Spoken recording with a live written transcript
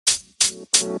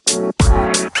Welcome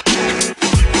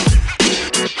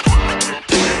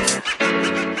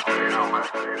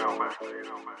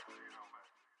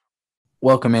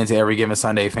into Every Given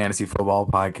Sunday Fantasy Football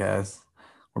Podcast.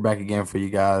 We're back again for you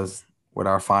guys with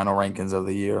our final rankings of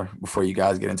the year before you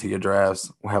guys get into your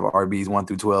drafts. We'll have RBs 1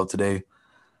 through 12 today.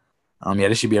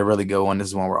 This should be a really good one. This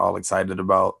is one we're all excited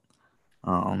about.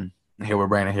 Here we're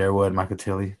Brandon Harewood, Michael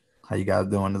Tilley. How you guys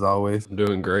doing as always? I'm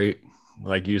doing great.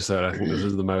 Like you said, I think this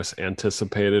is the most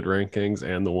anticipated rankings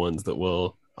and the ones that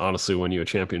will honestly win you a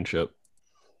championship.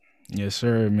 Yes,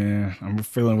 sir, man. I'm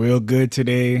feeling real good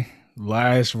today.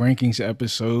 Last rankings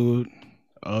episode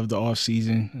of the off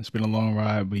season. It's been a long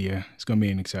ride, but yeah, it's gonna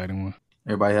be an exciting one.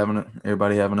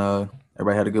 Everybody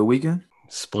had a good weekend?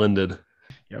 Splendid.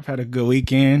 Yeah, I've had a good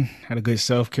weekend. Had a good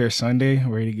self-care Sunday.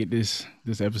 I'm ready to get this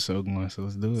episode going. So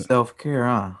let's do it. Self-care,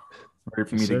 huh? Ready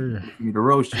for me to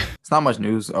roast you. It's not much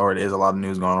news, or it is a lot of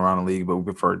news going around the league, but we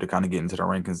prefer to kind of get into the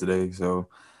rankings today. So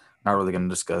not really going to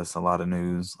discuss a lot of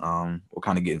news. We'll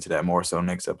kind of get into that more so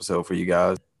next episode for you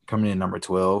guys. Coming in number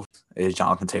 12 is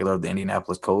Jonathan Taylor of the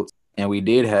Indianapolis Colts. And we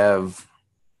did have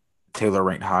Taylor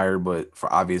ranked higher, but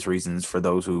for obvious reasons, for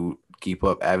those who keep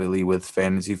up avidly with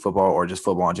fantasy football or just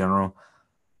football in general,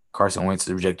 Carson Wentz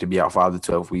is projected to be out 5 to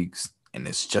 12 weeks. And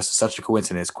it's just such a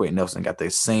coincidence. Quentin Nelson got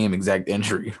the same exact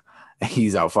injury, and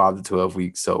he's out 5 to 12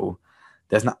 weeks. So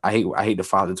that's not. I hate the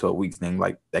 5 to 12 weeks thing.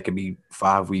 Like that could be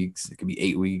 5 weeks, it could be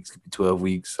 8 weeks, it could be 12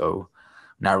 weeks. So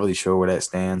not really sure where that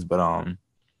stands, but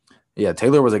yeah,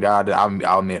 Taylor was a guy that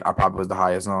I'll admit I probably was the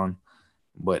highest on.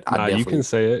 But you can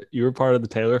say it. You were part of the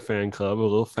Taylor fan club, a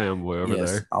little fanboy over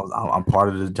there. I'm part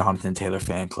of the Jonathan Taylor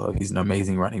fan club. He's an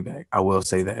amazing running back. I will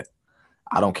say that.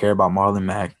 I don't care about Marlon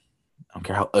Mack. I don't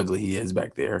care how ugly he is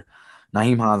back there.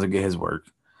 Nyheim Hines will get his work.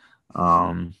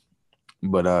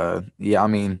 Yeah, I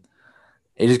mean,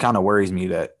 it just kind of worries me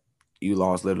that you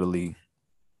lost literally.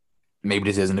 Maybe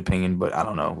this is an opinion, but I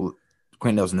don't know.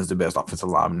 Quentin Nelson is the best offensive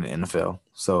lineman in the NFL.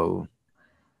 So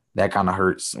that kind of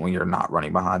hurts when you're not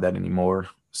running behind that anymore.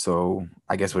 So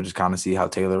I guess we'll just kind of see how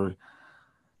Taylor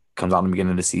comes out in the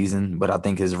beginning of the season. But I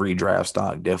think his redraft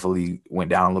stock definitely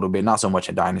went down a little bit. Not so much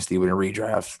in Dynasty, but in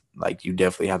redraft, like you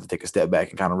definitely have to take a step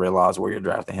back and kind of realize where you're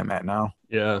drafting him at now.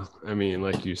 Yeah, I mean,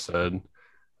 like you said,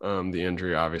 the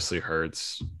injury obviously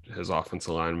hurts his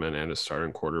offensive lineman and his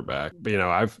starting quarterback.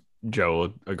 But, Joe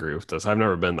will agree with this. I've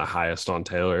never been the highest on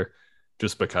Taylor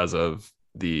just because of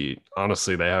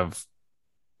honestly, they're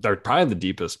probably the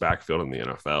deepest backfield in the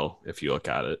NFL if you look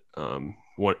at it.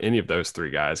 Any of those three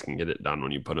guys can get it done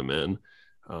when you put them in.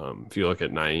 If you look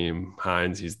at Nyheim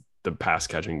Hines, he's the pass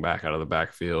catching back out of the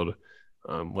backfield.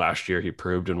 Last year, he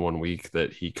proved in 1 week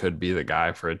that he could be the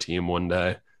guy for a team one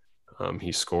day.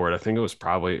 He scored, I think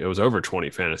it was over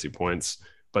 20 fantasy points,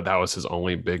 but that was his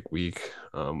only big week.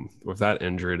 With that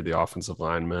injury to the offensive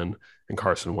lineman and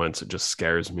Carson Wentz, it just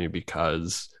scares me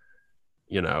because,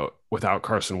 without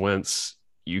Carson Wentz,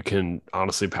 you can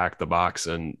honestly pack the box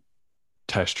and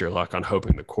test your luck on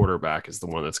hoping the quarterback is the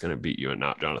one that's going to beat you and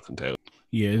not Jonathan Taylor.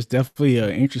 Yeah, it's definitely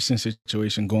an interesting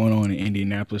situation going on in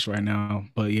Indianapolis right now.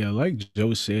 But yeah, like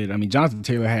Joe said, I mean, Jonathan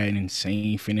Taylor had an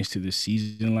insane finish to the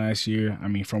season last year. I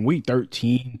mean, from week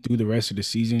 13 through the rest of the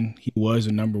season, he was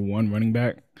the number one running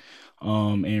back.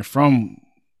 And from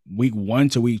week 1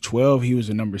 to week 12, he was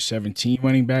the number 17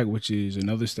 running back, which is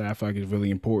another stat I feel like is really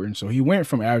important. So he went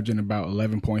from averaging about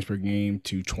 11 points per game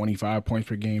to 25 points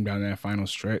per game down that final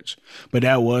stretch. But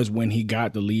that was when he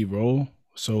got the lead role.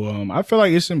 So I feel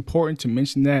like it's important to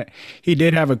mention that he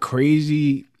did have a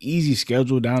crazy easy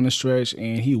schedule down the stretch,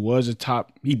 and he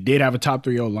did have a top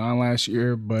 3 O-line last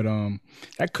year, but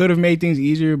that could have made things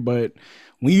easier. But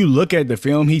when you look at the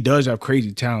film, he does have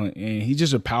crazy talent, and he's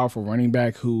just a powerful running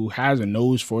back who has a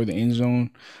nose for the end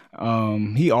zone.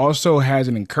 He also has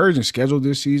an encouraging schedule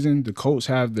this season. The Colts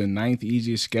have the 9th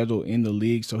easiest schedule in the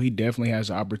league, so he definitely has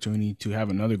the opportunity to have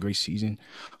another great season.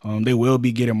 They will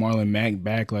be getting Marlon Mack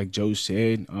back, like Joe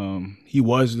said. He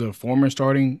was the former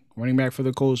starting running back for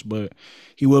the Colts, but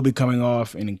he will be coming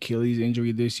off an Achilles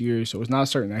injury this year, so it's not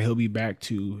certain that he'll be back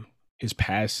to his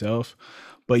past self.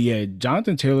 But yeah,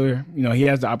 Jonathan Taylor, he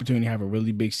has the opportunity to have a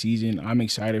really big season. I'm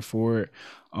excited for it.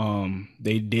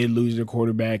 They did lose their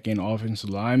quarterback and offensive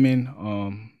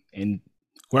lineman. And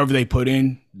whoever they put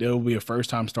in, they'll be a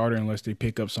first-time starter unless they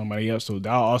pick up somebody else. So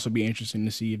that'll also be interesting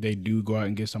to see if they do go out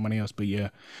and get somebody else. But yeah,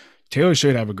 Taylor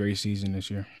should have a great season this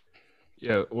year.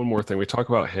 Yeah, one more thing. We talk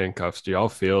about handcuffs. Do y'all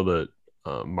feel that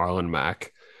Marlon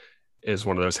Mack is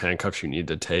one of those handcuffs you need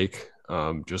to take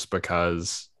just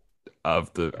because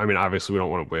of obviously we don't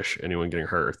want to wish anyone getting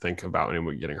hurt or think about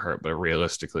anyone getting hurt, but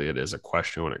realistically it is a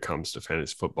question when it comes to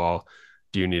fantasy football.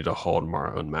 do you need to hold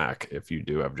Marlon Mack if you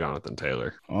do have Jonathan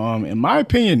Taylor? In my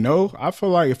opinion, no. I feel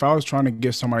like if I was trying to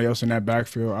get somebody else in that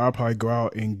backfield, I'd probably go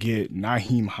out and get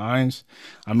Nyheim Hines.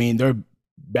 I mean, their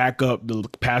backup the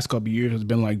past couple of years has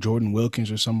been like Jordan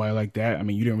Wilkins or somebody like that. I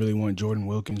mean, you didn't really want Jordan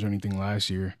Wilkins or anything last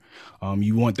year.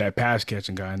 You want that pass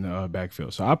catching guy in the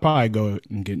backfield. So I'd probably go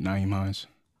and get Nyheim Hines.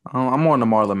 I'm more on the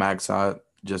Marlon Mack side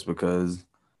just because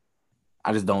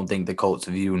I just don't think the Colts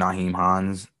view Nyheim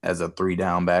Hines as a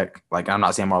 3-down back. Like, I'm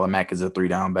not saying Marlon Mack is a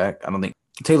 3-down back. I don't think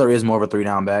Taylor is more of a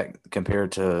 3-down back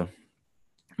compared to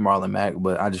Marlon Mack,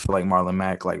 but I just feel like Marlon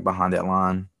Mack, like behind that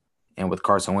line, and with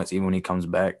Carson Wentz, even when he comes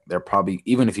back, they're probably,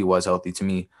 even if he was healthy, to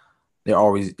me, they're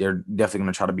definitely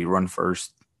going to try to be run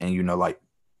first, and like,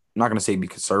 I'm not going to say be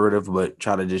conservative, but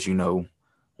try to just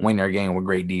win their game with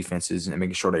great defenses and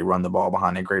making sure they run the ball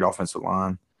behind a great offensive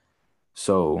line.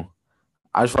 So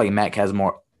I just feel like Mack has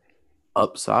more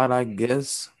upside, I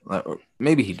guess. Or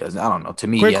maybe he doesn't. I don't know. To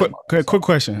me, quick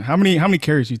question: How many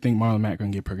carries do you think Marlon Mack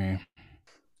gonna get per game?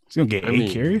 He's gonna get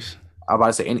 8 carries. I'm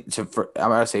about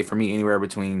to say for me anywhere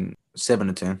between 7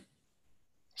 to 10.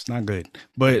 It's not good,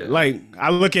 but like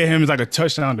I look at him as like a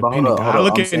touchdown dependent guy. I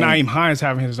look at Nyheim Hines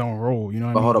having his own role. You know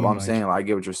what I mean? Hold up, I'm saying, like, I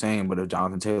get what you're saying, but if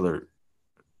Jonathan Taylor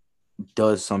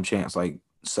does some chance like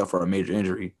suffer a major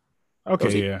injury,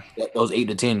 those 8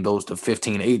 to 10 goes to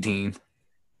 15 to 18.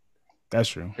 That's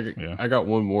true. I got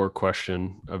one more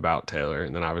question about Taylor,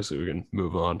 and then obviously we can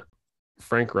move on.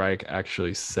 Frank Reich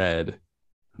actually said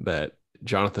that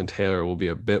Jonathan Taylor will be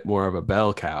a bit more of a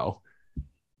bell cow,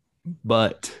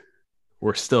 but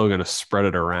we're still going to spread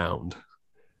it around.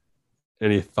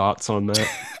 Any thoughts on that?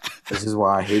 This is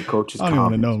why I hate coaches' comments. I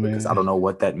don't know, man. Because I don't know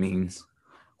what that means.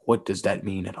 What does that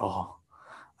mean at all?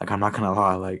 Like, I'm not going to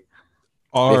lie. Like,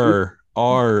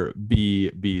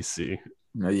 RBBC.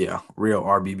 Yeah, real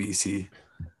RBBC.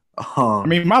 I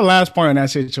mean, my last point on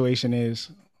that situation is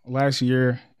last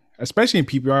year, especially in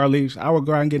PPR leagues, I would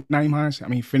go out and get Nyheim Hines. I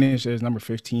mean, he finished as number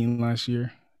 15 last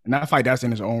year. And I feel like that's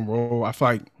in his own role. I feel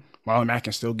like Marlon Mack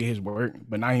can still get his work,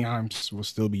 but Nyheim Hines will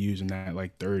still be using that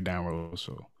like 3rd down role.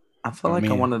 So I feel like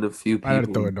I'm one of the few people. I had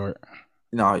to throw a dart.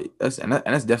 That's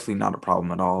definitely not a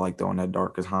problem at all. Like throwing that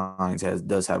dart, because Hines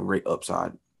does have great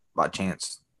upside. By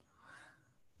chance,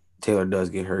 Taylor does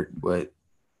get hurt, but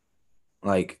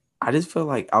like I just feel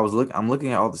like I'm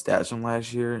looking at all the stats from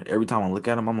last year. Every time I look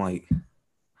at them, I'm like,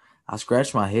 I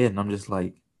scratch my head and I'm just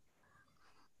like,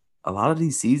 a lot of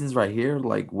these seasons right here,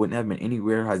 like, wouldn't have been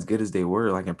anywhere as good as they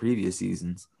were, like, in previous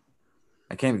seasons.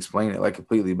 I can't explain it, like,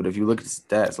 completely, but if you look at the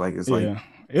stats, like, it's like...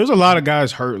 It was a lot of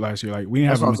guys hurt last year. Like, we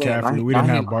didn't have McCaffrey. We didn't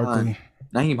have Barkley.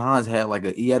 Nyheim Hines had,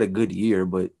 he had a good year,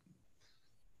 but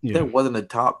that wasn't a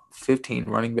top 15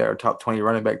 running back or top 20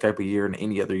 running back type of year in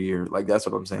any other year. Like, that's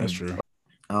what I'm saying. That's true.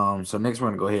 So next we're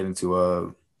going to go ahead into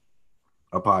a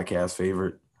podcast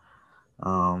favorite.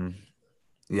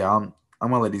 I'm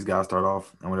gonna let these guys start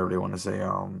off and whatever they want to say.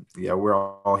 We're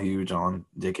all huge on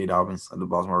J.K. Dobbins of the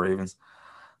Baltimore Ravens.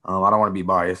 I don't want to be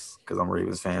biased because I'm a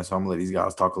Ravens fan, so I'm gonna let these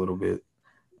guys talk a little bit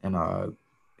and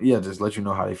just let you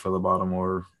know how they feel about him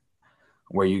or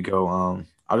where you go.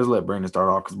 I'll just let Brandon start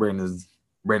off because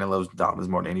Brandon loves Dobbins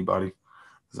more than anybody.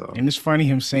 So. And it's funny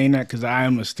him saying that because I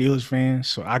am a Steelers fan,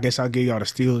 so I guess I'll give y'all the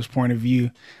Steelers point of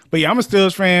view. But yeah, I'm a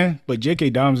Steelers fan, but J.K.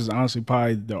 Dobbins is honestly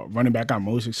probably the running back I'm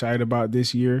most excited about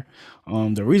this year.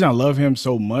 The reason I love him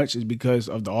so much is because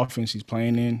of the offense he's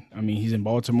playing in. I mean, he's in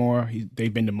Baltimore.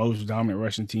 They've been the most dominant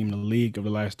rushing team in the league over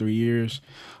the last 3 years.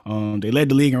 They led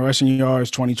the league in rushing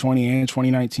yards 2020 and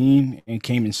 2019 and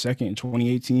came in second in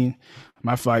 2018.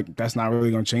 I feel like that's not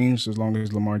really going to change as long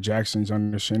as Lamar Jackson's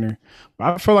under center.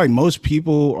 But I feel like most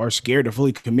people are scared to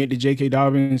fully commit to J.K.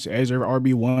 Dobbins as their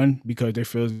RB1 because they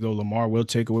feel as though Lamar will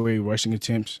take away rushing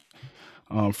attempts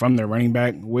from their running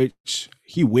back, which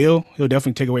he will. He'll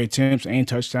definitely take away attempts and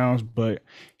touchdowns, but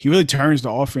he really turns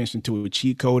the offense into a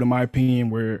cheat code, in my opinion,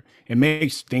 where it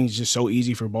makes things just so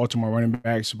easy for Baltimore running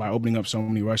backs by opening up so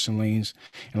many rushing lanes.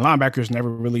 And linebackers never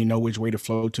really know which way to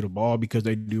flow to the ball because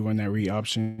they do run that read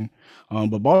option.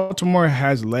 But Baltimore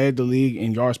has led the league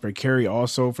in yards per carry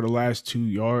also for the last 2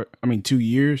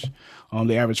 years.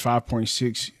 They average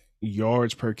 5.6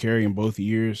 yards per carry in both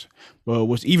years. But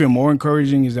what's even more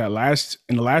encouraging is that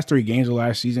in the last 3 games of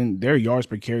last season, their yards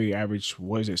per carry average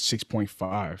was at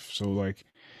 6.5. So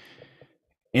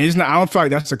and I don't feel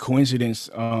like that's a coincidence.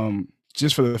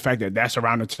 Just for the fact that that's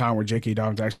around the time where J.K.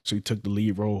 Dobbins actually took the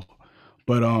lead role.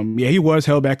 But yeah, he was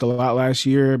held back a lot last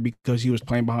year because he was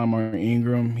playing behind Mark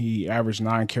Ingram. He averaged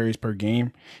 9 carries per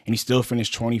game, and he still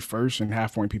finished 21st in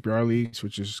half-point PPR leagues,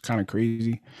 which is kind of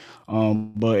crazy.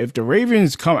 But if the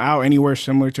Ravens come out anywhere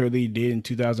similar to what they did in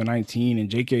 2019, and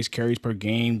JK's carries per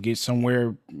game get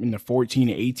somewhere in the 14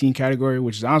 to 18 category,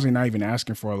 which is honestly not even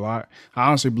asking for a lot, I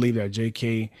honestly believe that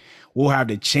JK will have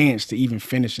the chance to even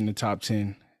finish in the top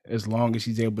 10 as long as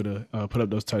he's able to put up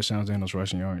those touchdowns and those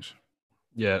rushing yards.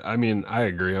 Yeah, I mean, I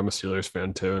agree. I'm a Steelers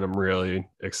fan too, and I'm really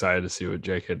excited to see what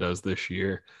JK does this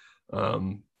year.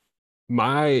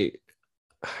 My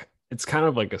it's kind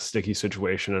of like a sticky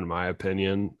situation in my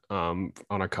opinion, on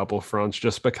a couple fronts,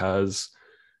 just because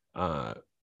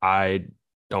I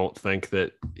don't think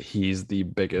that he's the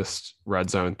biggest red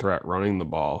zone threat running the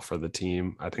ball for the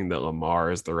team. I think that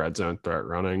Lamar is the red zone threat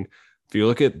running. If you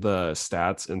look at the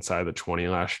stats inside the 20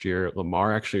 last year,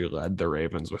 Lamar actually led the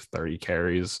Ravens with 30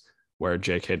 carries, where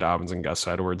J.K. Dobbins and Gus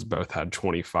Edwards both had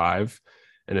 25.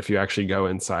 And if you actually go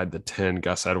inside the 10,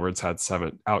 Gus Edwards had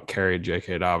 7, out-carried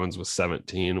J.K. Dobbins with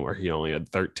 17, where he only had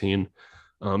 13.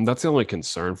 That's the only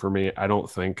concern for me. I don't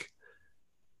think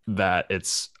that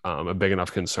it's a big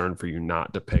enough concern for you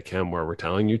not to pick him where we're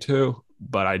telling you to.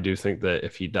 But I do think that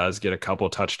if he does get a couple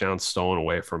touchdowns stolen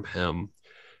away from him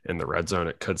in the red zone,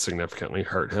 it could significantly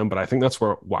hurt him. But I think that's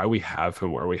why we have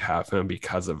him where we have him,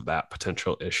 because of that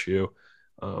potential issue.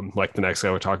 Like the next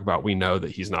guy we talk about, we know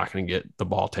that he's not going to get the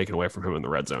ball taken away from him in the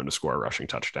red zone to score a rushing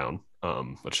touchdown.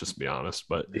 Let's just be honest.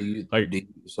 But do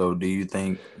you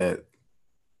think that,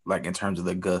 like, in terms of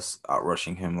the Gus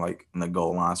outrushing him, like in the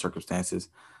goal line circumstances,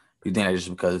 do you think that just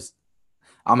because,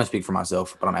 I'm gonna speak for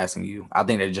myself, but I'm asking you, I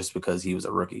think that just because he was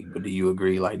a rookie, but do you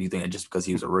agree? Like, do you think that just because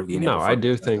he was a rookie? No, I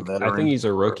think he's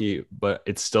a rookie, but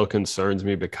it still concerns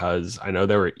me because I know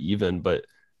they were even, but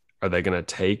are they going to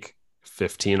take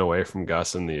 15 away from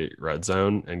Gus in the red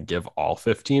zone and give all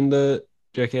 15 to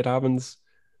J.K. Dobbins?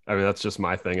 I mean, that's just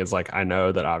my thing. It's like, I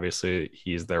know that obviously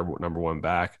he's their number one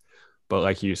back, but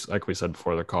like we said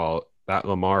before the call, that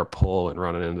Lamar pull and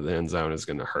running into the end zone is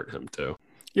going to hurt him too.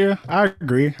 Yeah, I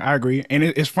agree. And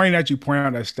it's funny that you point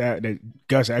out that stat that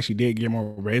Gus actually did get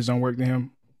more red zone work than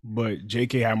him, but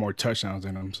JK had more touchdowns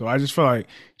than him. So I just feel like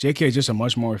JK is just a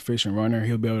much more efficient runner.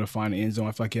 He'll be able to find the end zone.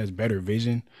 I feel like he has better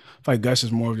vision. I feel like Gus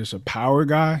is more of just a power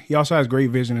guy. He also has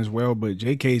great vision as well, but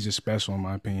JK is just special in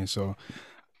my opinion. So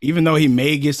even though he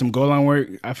may get some goal line work,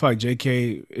 I feel like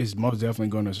JK is most definitely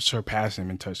going to surpass him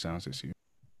in touchdowns this year.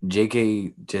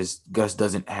 Gus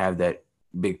doesn't have that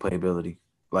big playability.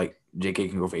 Like, JK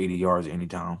can go for 80 yards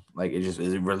anytime. Like,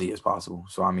 it really is possible.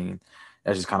 So, I mean,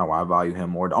 that's just kind of why I value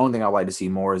him more. The only thing I like to see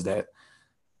more is that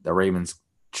the Ravens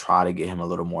try to get him a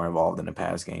little more involved in the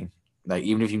pass game. Like,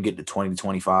 even if you can get to 20 to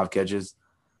 25 catches,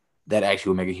 that actually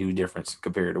would make a huge difference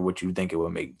compared to what you think it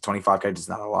would make. 25 catches is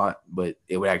not a lot, but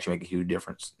it would actually make a huge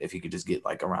difference if he could just get,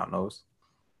 like, around those.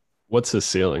 What's his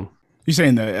ceiling? You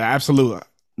saying the absolute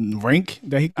rank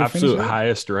that he could absolute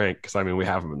highest rank? Because I mean, we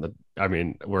have him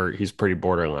he's pretty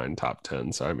borderline top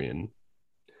 10. So I mean,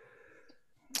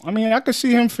 I could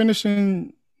see him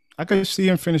finishing. Probably.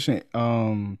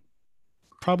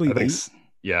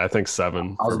 I think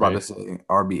 7. I was about to say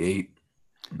RB8.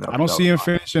 I don't see him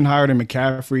finishing higher than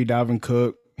McCaffrey, Dalvin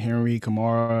Cook, Henry,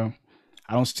 Kamara.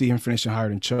 I don't see him finishing higher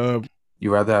than Chubb.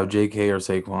 You rather have JK or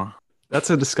Saquon?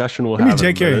 That's a discussion we'll have.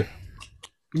 Give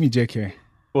me JK.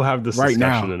 We'll have this right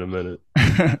discussion now. in a minute.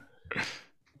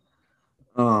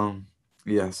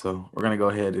 Yeah, so we're gonna go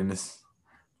ahead, and it's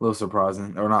a little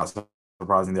surprising, or not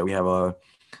surprising, that we have a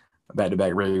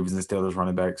back-to-back Ravens and Steelers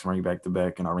running backs running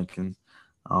back-to-back in our rankings.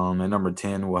 At number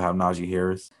 10, we'll have Najee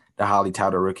Harris, the highly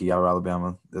touted rookie out of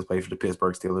Alabama that's played for the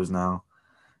Pittsburgh Steelers now.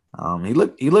 He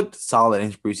looked solid in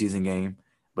his preseason game,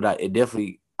 but I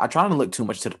try not to look too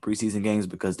much to the preseason games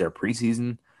because they're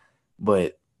preseason,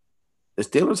 but the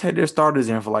Steelers had their starters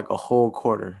in for like a whole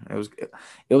quarter.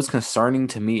 It was concerning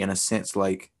to me in a sense.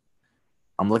 Like,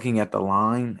 I'm looking at the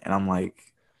line and I'm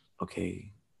like,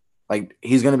 okay, like,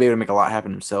 he's gonna be able to make a lot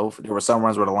happen himself. There were some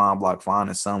runs where the line blocked fine,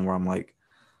 and some where I'm like,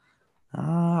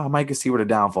 I might see where the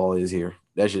downfall is here.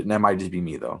 That might just be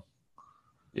me though.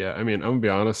 Yeah, I mean, I'm gonna be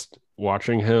honest.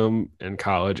 Watching him in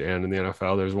college and in the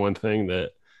NFL, there's one thing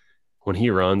that when he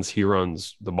runs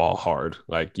the ball hard.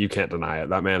 Like, you can't deny it.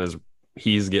 That man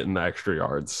he's getting the extra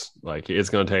yards. Like, it's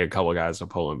going to take a couple of guys to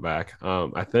pull him back.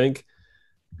 I think,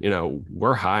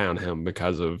 we're high on him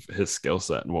because of his skill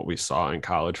set and what we saw in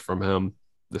college from him.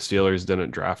 The Steelers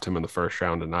didn't draft him in the first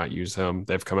round and not use him.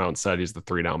 They've come out and said he's the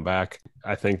 3-down back.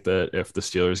 I think that if the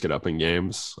Steelers get up in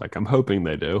games, like I'm hoping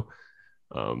they do,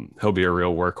 he'll be a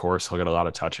real workhorse. He'll get a lot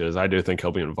of touches. I do think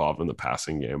he'll be involved in the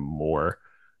passing game more.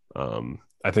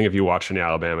 I think if you watch any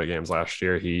Alabama games last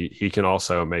year, he can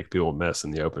also make people miss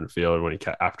in the open field when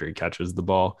after he catches the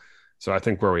ball. So I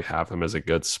think where we have him is a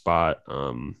good spot.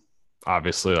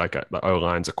 Obviously, like the O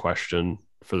line's a question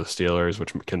for the Steelers,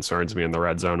 which concerns me in the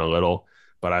red zone a little.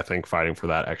 But I think fighting for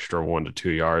that extra 1 to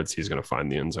 2 yards, he's going to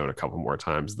find the end zone a couple more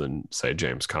times than, say,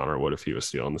 James Conner would if he was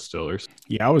stealing the Steelers.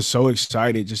 Yeah, I was so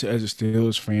excited just as a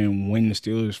Steelers fan when the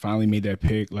Steelers finally made that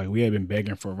pick. Like, we had been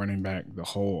begging for a running back the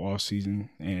whole offseason,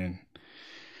 and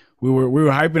we were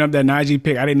hyping up that Najee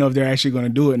pick. I didn't know if they're actually going to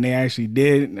do it, and they actually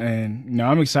did. And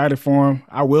I'm excited for him.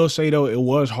 I will say though, it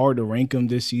was hard to rank him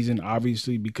this season,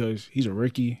 obviously, because he's a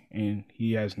rookie and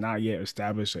he has not yet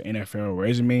established an NFL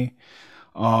resume.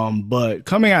 But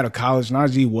coming out of college,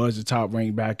 Najee was the top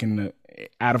ranked back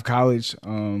out of college.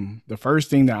 The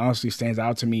first thing that honestly stands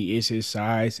out to me is his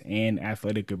size and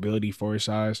athletic ability for his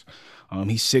size.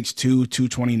 He's 6'2",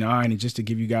 229, and just to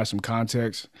give you guys some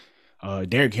context,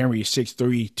 Derrick Henry is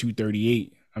 6'3",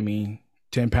 238. I mean,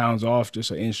 10 pounds off,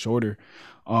 just an inch shorter.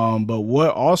 But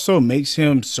what also makes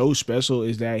him so special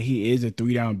is that he is a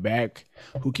 3-down back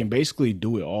who can basically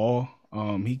do it all.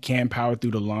 He can power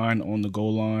through the line on the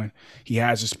goal line. He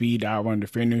has the speed to outrun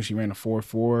defenders. He ran a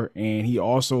 4.4, and he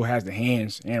also has the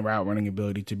hands and route running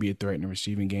ability to be a threat in the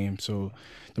receiving game. So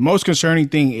the most concerning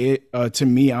thing to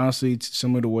me, honestly,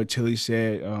 similar to what Tilly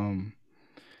said,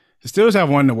 the Steelers have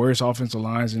one of the worst offensive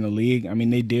lines in the league. I mean,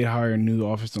 they did hire a new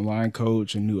offensive line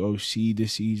coach, a new OC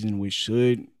this season, which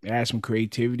should add some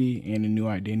creativity and a new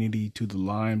identity to the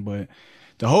line. But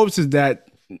the hopes is that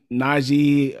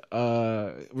Najee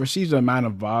receives the amount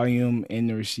of volume in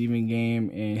the receiving game,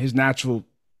 and his natural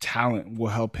talent will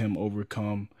help him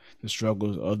overcome the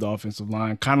struggles of the offensive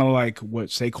line, kind of like what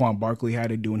Saquon Barkley had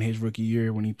to do in his rookie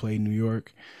year when he played New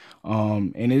York.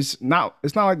 And it's not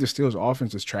like the Steelers'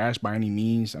 offense is trash by any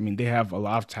means. I mean, they have a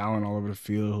lot of talent all over the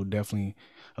field who'll definitely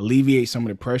alleviate some of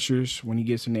the pressures when he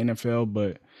gets in the NFL,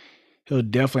 but he'll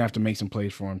definitely have to make some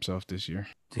plays for himself this year.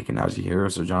 Taking Najee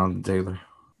Harris or Jonathan Taylor?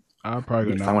 I'll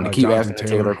probably go. I want to keep asking the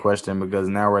Taylor question because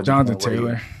now we're at Jonathan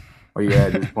Taylor. Where you're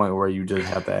at this point where you just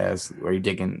have to ask, are you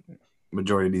taking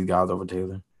majority of these guys over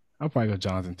Taylor? I'll probably go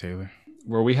Jonathan Taylor.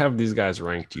 Where we have these guys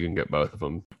ranked, you can get both of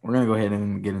them. We're gonna go ahead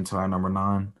and get into our number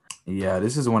 9. Yeah,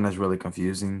 this is one that's really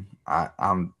confusing. I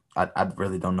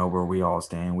really don't know where we all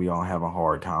stand. We all have a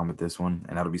hard time with this one,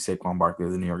 and that'll be Saquon Barkley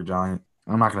of the New York Giants.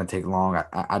 I'm not gonna take long.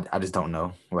 I just don't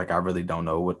know. Like, I really don't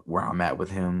know where I'm at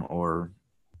with him, or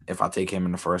if I take him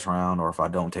in the first round, or if I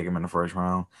don't take him in the first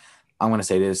round. I'm gonna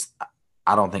say this: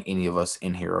 I don't think any of us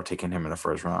in here are taking him in the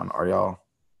first round. Are y'all?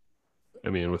 I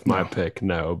mean, with my pick,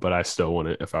 no, but I still want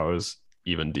it if I was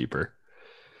even deeper.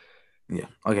 Yeah.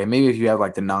 Okay. Maybe if you have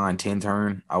like the 9-10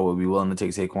 turn, I would be willing to take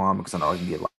Saquon because I know I can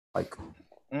get like.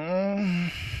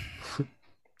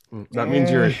 That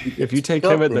means if you take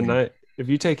him at the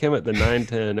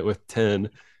 9-10 with 10,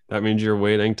 that means you're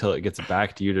waiting till it gets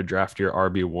back to you to draft your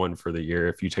RB1 for the year.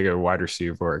 If you take a wide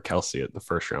receiver or Kelsey at the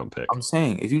first round pick, I'm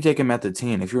saying if you take him at the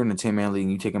 10, if you're in a 10-man league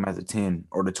and you take him at the 10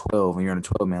 or the 12 and you're in a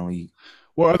 12-man league.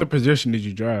 What other position did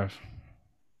you draft?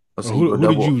 Who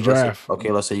did you draft?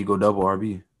 Let's say you go double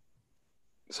RB.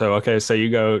 So, say you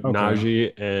go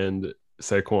Najee and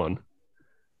Saquon.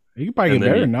 You could probably get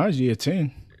better than Najee at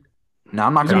 10. No,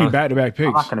 I'm not going to be back-to-back picks.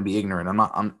 I'm not going to be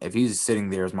ignorant. If he's sitting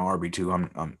there as my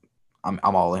RB2, I'm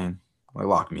all in. Like,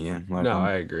 lock me in. Like,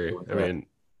 I agree. I mean,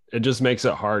 it just makes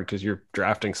it hard because you're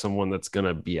drafting someone that's going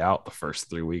to be out the first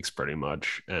 3 weeks pretty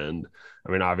much. And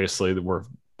I mean, obviously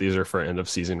these are for end of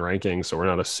season rankings, so we're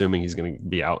not assuming he's going to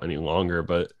be out any longer,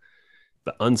 but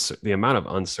the amount of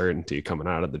uncertainty coming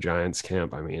out of the Giants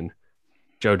camp. I mean,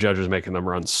 Joe Judge is making them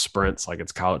run sprints like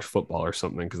it's college football or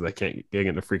something because they can't get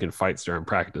into freaking fights during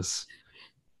practice.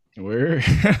 Where?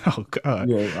 Oh God!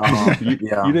 Yeah,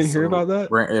 you didn't hear about that?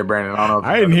 Brandon, I don't know.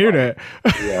 I didn't hear that.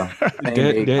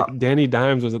 Yeah, Danny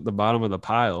Dimes was at the bottom of the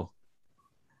pile.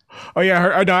 Oh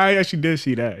yeah, I actually did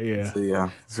see that. Yeah,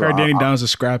 so heard Danny Dimes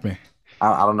was scrapping.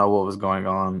 I don't know what was going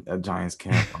on at Giants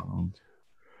camp.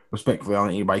 Respectfully, I don't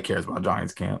think anybody cares about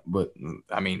Giants camp, but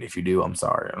I mean, if you do, I'm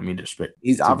sorry. I mean, disrespect.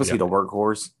 He's obviously the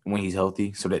workhorse when he's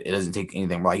healthy, so that it doesn't take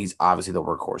anything. Like, he's obviously the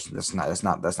workhorse. That's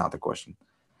not the question.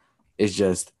 It's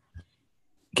just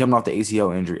coming off the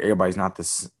ACL injury. Everybody's not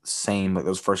the same like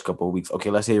those first couple of weeks. Okay,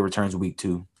 let's say he returns week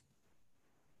 2.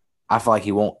 I feel like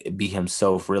he won't be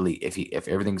himself really if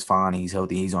everything's fine, he's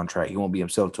healthy, he's on track. He won't be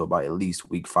himself till about at least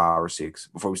week 5 or 6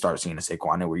 before we start seeing the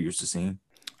Saquon that we're used to seeing.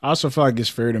 I also feel like it's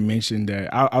fair to mention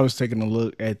that I was taking a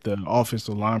look at the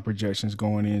offensive line projections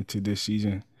going into this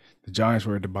season. The Giants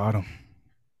were at the bottom.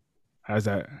 How's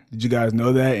that? Did you guys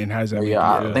know that? And how's that?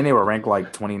 Yeah, I think they were ranked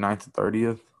like 29th to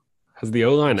 30th. Has the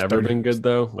O-line It's ever 30. been good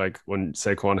though? Like when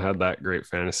Saquon had that great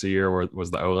fantasy year,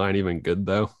 was the O-line even good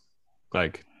though?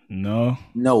 Like No.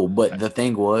 No, but the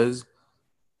thing was,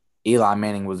 Eli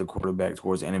Manning was the quarterback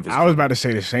towards the end of his I was career, about to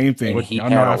say the same thing. and he Y'all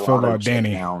know had how a I feel lot of about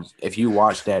Danny. checkdowns. If you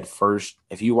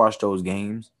watch those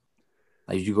games,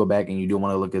 like if you go back and you do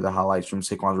want to look at the highlights from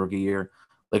Saquon's rookie year,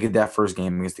 look at that first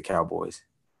game against the Cowboys.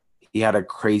 He had a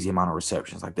crazy amount of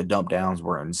receptions. Like the dump downs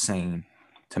were insane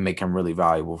to make him really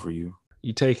valuable for you.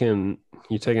 you taking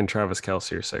Travis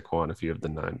Kelce or Saquon if you have the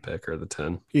 9 pick or the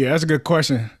 10? Yeah, that's a good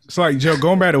question. It's like, Joe,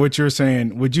 going back to what you were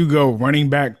saying, would you go running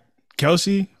back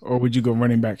Kelce or would you go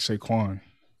running back Saquon?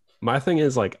 My thing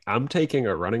is like I'm taking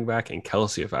a running back and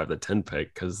Kelce if I have the 10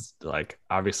 pick because like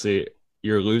obviously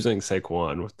you're losing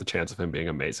Saquon with the chance of him being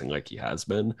amazing like he has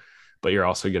been, but you're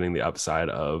also getting the upside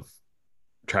of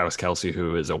Travis Kelce,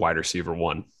 who is a wide receiver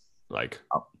 1. Like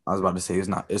I was about to say it's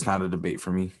not a debate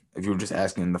for me. If you were just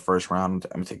asking in the first round,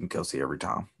 I'm taking Kelce every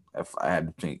time. If I had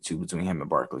to pick two between him and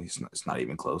Barkley, it's not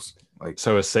even close. Like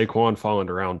so, is Saquon falling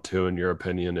to round 2 in your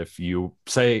opinion? If you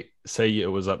say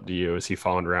it was up to you, is he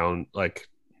falling around like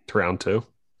to round 2?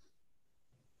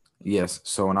 yes.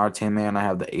 So in our 10-man, I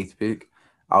have the 8th pick.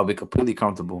 I'll be completely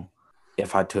comfortable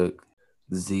if I took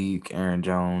Zeke, Aaron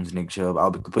Jones, Nick Chubb.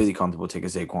 I'll be completely comfortable taking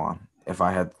Saquon. If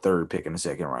I had the 3rd pick in the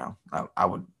 2nd round, I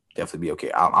would definitely be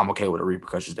okay. I'm okay with the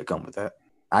repercussions that come with that.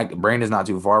 Brandon's not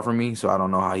too far from me, so I don't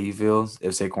know how he feels.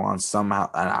 If Saquon somehow,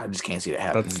 I just can't see that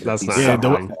happening. That's not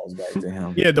happening. Falls back to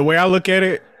him. Yeah, the way I look at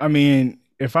it, I mean,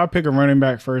 if I pick a running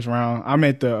back first round, I'm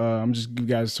at the I'm just give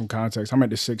you guys some context. I'm at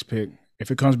the 6th pick. If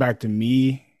it comes back to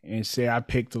me and say I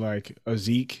picked like a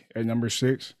Zeke at number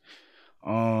 6,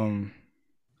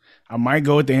 I might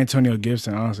go with the Antonio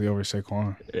Gibson, honestly, over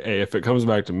Saquon. Hey, if it comes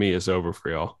back to me, it's over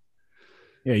for y'all.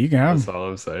 Yeah, you can have That's him. all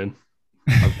I'm saying.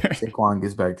 If Saquon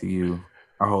gets back to you,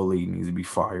 our whole league needs to be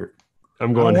fired.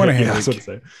 I'm going Henry. That's what I'm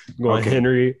saying. I'm going Okay.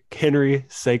 Henry,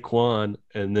 Saquon,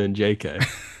 and then JK.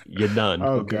 You're done.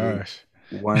 Oh, Okay. gosh.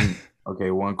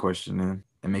 One question then,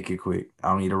 and make it quick.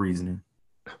 I don't need a reasoning.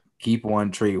 Keep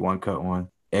one, trade one, cut one.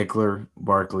 Eckler,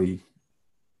 Barkley,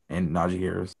 and Najee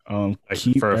Harris.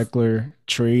 Keep for a Eckler,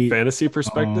 trade. fantasy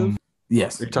perspective,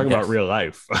 Yes. you're talking about real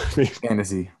life. I mean,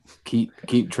 fantasy.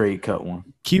 Keep trade, cut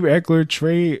one. Keep Eckler,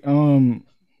 trade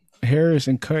Harris,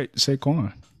 and cut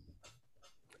Saquon.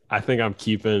 I think I'm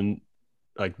keeping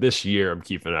like this year. I'm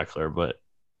keeping Eckler, but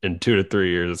in 2 to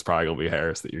 3 years, it's probably gonna be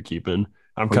Harris that you're keeping.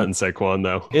 I'm cutting Saquon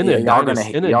though. In a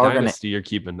dynasty, you're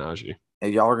keeping Najee.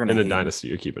 Y'all are gonna in a dynasty,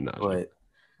 you're keeping Najee. But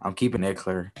I'm keeping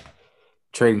Eckler,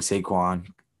 trading Saquon,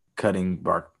 cutting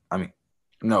Bark. I mean,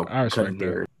 no, I respect cutting that.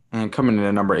 Harris. And coming in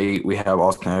at number 8, we have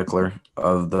Austin Eckler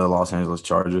of the Los Angeles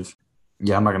Chargers.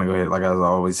 Yeah, I'm not gonna go ahead. Like I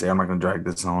always say, I'm not gonna drag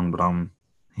this on, but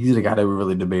he's the guy that we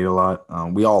really debate a lot.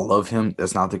 We all love him.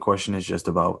 That's not the question. It's just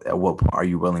about at what point are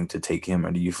you willing to take him,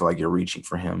 or do you feel like you're reaching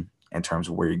for him in terms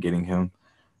of where you're getting him?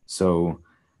 So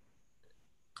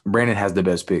Brandon has the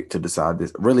best pick to decide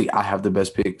this. Really, I have the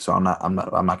best pick, so I'm not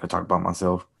gonna talk about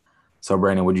myself. So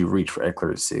Brandon, would you reach for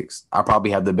Eckler at 6? I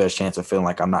probably have the best chance of feeling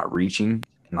like I'm not reaching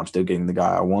and I'm still getting the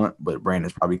guy I want, but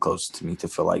Brandon's probably closest to me to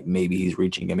feel like maybe he's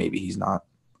reaching and maybe he's not.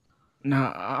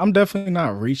 Nah, I'm definitely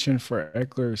not reaching for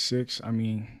Eckler at 6. I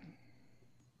mean,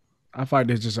 I find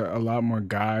there's just a lot more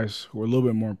guys who are a little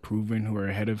bit more proven who are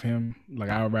ahead of him. Like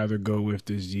I would rather go with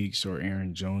the Zekes or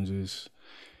Aaron Joneses,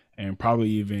 and probably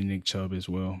even Nick Chubb as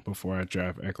well before I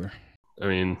draft Eckler. I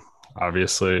mean,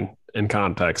 obviously, in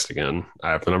context again, I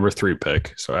have the number 3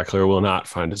 pick, so Eckler will not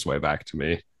find his way back to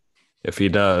me. If he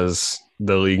does,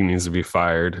 the league needs to be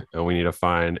fired, and we need to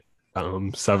find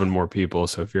 7 more people.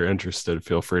 So if you're interested,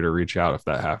 feel free to reach out if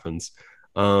that happens.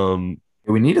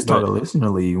 We need to start a listener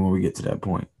league when we get to that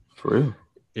point. For real.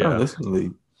 Yeah. Listener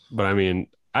league. But I mean,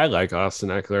 I like Austin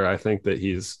Eckler. I think that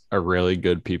he's a really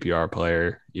good PPR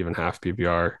player, even half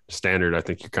PPR. Standard, I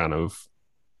think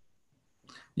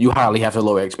you highly have to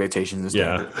lower expectations.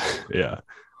 Yeah.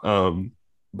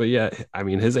 But yeah, I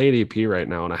mean, his ADP right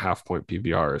now in a half point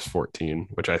PPR is 14,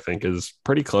 which I think is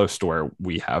pretty close to where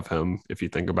we have him. If you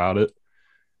think about it,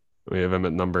 we have him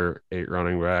at number 8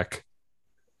 running back.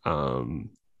 And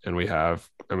we probably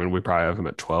have him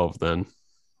at 12 then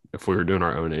if we were doing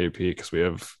our own ADP because we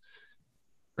have.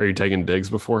 Are you taking Diggs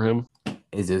before him?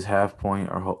 Is this half point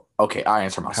or okay? I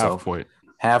answer myself.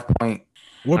 Half point.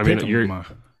 What pick am I?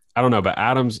 I don't know, but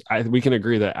Adams. We can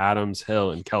agree that Adams,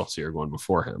 Hill, and Kelce are going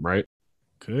before him, right?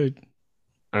 Good.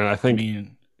 And I think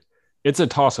it's a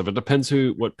toss-up. It depends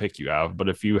what pick you have. But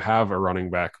if you have a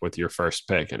running back with your first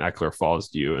pick and Eckler falls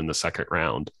to you in the 2nd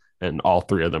round, and all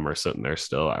 3 of them are sitting there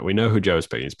still, we know who Joe's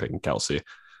picking. He's picking Kelce.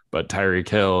 But Tyreek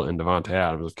Hill and Devontae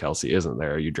Adams, if Kelce isn't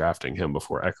there, are you drafting him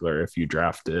before Eckler if you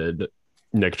drafted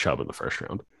Nick Chubb in the first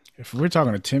round? If we're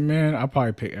talking a 10-man, I'll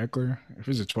probably pick Eckler. If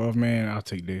it's a 12-man, I'll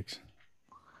take Diggs.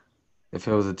 If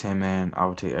it was a 10-man, I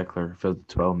would take Eckler. If it was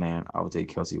a 12-man, I would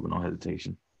take Kelce with no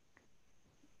hesitation.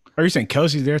 Are you saying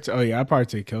Kelsey's there? Oh, yeah, I'd probably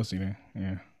take Kelce then.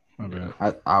 Yeah, my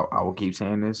bad. I will keep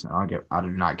saying this. I do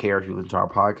not care if you listen to our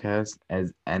podcast.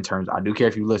 I do care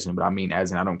if you listen, but I mean,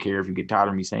 as in, I don't care if you get tired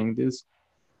of me saying this.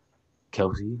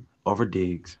 Kelce over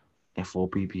Diggs in full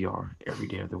PPR every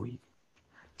day of the week.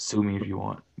 Sue me if you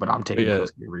want, but I'm taking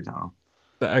Kelce every time.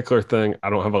 The Eckler thing, I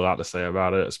don't have a lot to say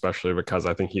about it, especially because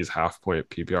I think he's half point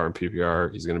PPR and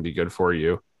PPR. He's going to be good for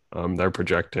you. They're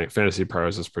projecting, Fantasy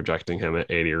Pros is projecting him at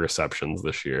 80 receptions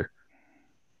this year.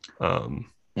 And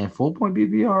full point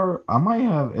PPR, I might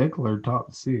have Eckler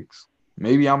top 6.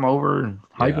 Maybe I'm over.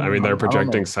 They're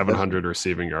projecting 700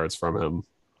 receiving yards from him.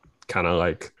 Kind of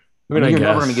like, you're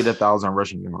never going to get 1,000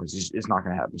 rushing yards. It's not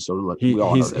going to happen. So look,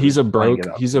 he's a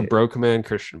broke man,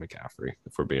 Christian McCaffrey,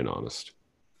 if we're being honest.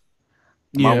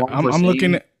 Yeah, I'm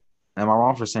looking at. Am I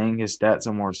wrong for saying his stats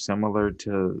are more similar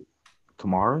to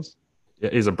Kamara's? Yeah,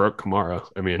 he's a broke Kamara.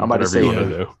 I mean, I'm about whatever to say, you want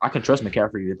to do. I can trust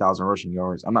McCaffrey to get 1,000 rushing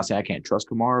yards. I'm not saying I can't trust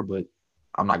Kamara, but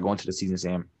I'm not going to the season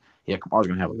saying, yeah, Kamara's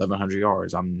going to have 1,100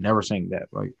 yards. I'm never saying that.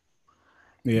 But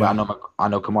I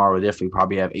know Kamara would definitely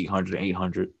probably have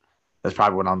 800. That's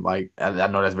probably what I'm like. I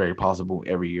know that's very possible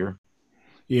every year.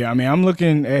 Yeah, I mean, I'm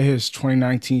looking at his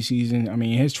 2019 season. I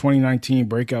mean, his 2019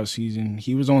 breakout season,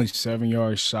 he was only 7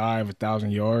 yards shy of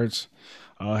 1,000 yards.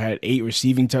 Had 8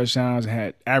 receiving touchdowns,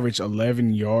 had averaged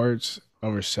 11 yards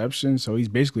of reception. So he's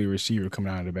basically a receiver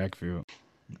coming out of the backfield.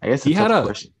 I guess he had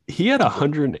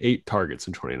 108 targets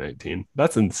in 2019.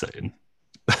 That's insane.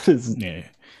 Yeah.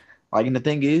 Like, and the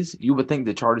thing is, you would think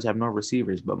the Chargers have no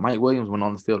receivers, but Mike Williams went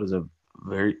on the field as a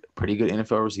pretty good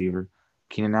NFL receiver.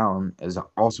 Keenan Allen is an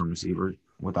awesome receiver,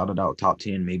 without a doubt, top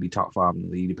 10, maybe top 5 in the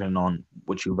league, depending on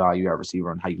what you value at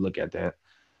receiver and how you look at that.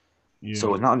 Yeah.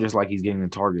 So it's not just like he's getting the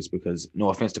targets because, no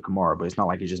offense to Kamara, but it's not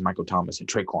like it's just Michael Thomas and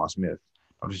Tre'Quan Smith.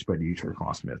 I'm just expecting you,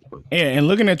 Tre'Quan Smith. But. Yeah, and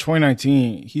looking at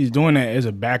 2019, he's doing that as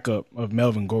a backup of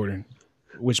Melvin Gordon,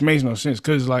 which makes no sense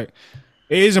because, like,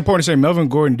 it is important to say Melvin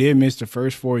Gordon did miss the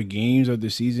first 4 games of the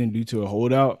season due to a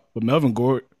holdout, but Melvin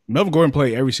Gordon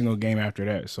played every single game after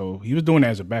that, so he was doing that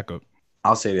as a backup.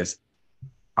 I'll say this.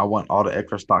 I want all the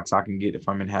Eckler stocks I can get. If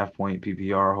I'm in half-point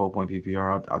PPR, whole-point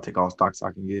PPR, I'll take all stocks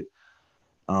I can get.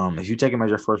 If you take him as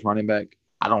your first running back,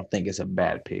 I don't think it's a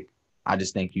bad pick. I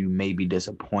just think you may be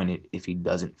disappointed if he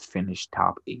doesn't finish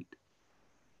top 8.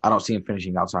 I don't see him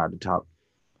finishing outside the top.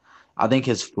 I think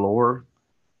his floor,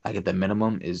 like at the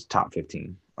minimum, is top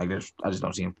 15. Like I just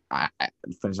don't see him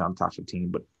finishing on top 15.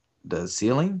 But the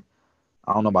ceiling,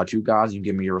 I don't know about you guys. You can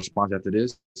give me your response after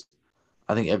this.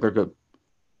 I think Eckler could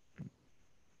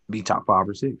be top 5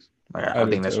 or 6. Like I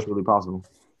think that's truly possible.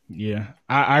 Yeah,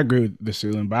 I agree with the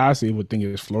ceiling, but I honestly would think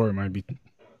his floor might be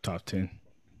top 10,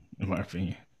 in my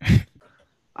opinion.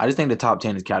 I just think the top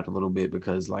 10 is capped a little bit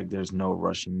because, like, there's no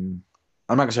rushing.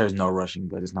 I'm not going to say there's no rushing,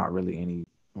 but it's not really any.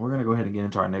 We're going to go ahead and get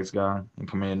into our next guy and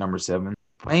come in at number 7.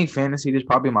 Playing fantasy, this is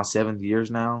probably my 7th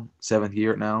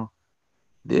year now.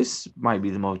 This might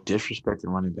be the most disrespected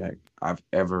running back I've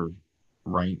ever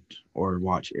ranked or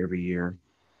watched every year.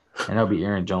 And that'll be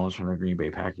Aaron Jones from the Green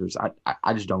Bay Packers.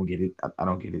 I just don't get it. I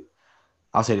don't get it.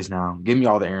 I'll say this now. Give me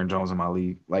all the Aaron Jones in my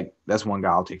league. Like, that's one guy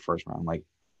I'll take first round. Like,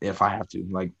 if I have to.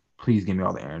 Like, please give me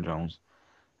all the Aaron Jones.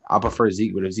 I prefer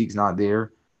Zeke, but if Zeke's not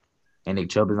there and Nick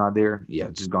Chubb is not there, yeah,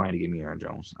 just go ahead and give me Aaron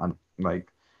Jones. I'm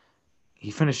like, he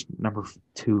finished number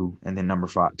 2 and then number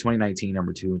 5. 2019,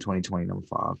 number 2, and 2020, number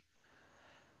 5.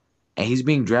 And he's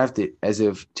being drafted as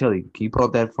if, Tilly, can you pull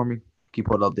up that for me? Can you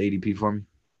pull up the ADP for me?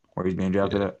 Where he's being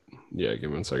drafted at? Yeah, give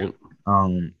me 1 second.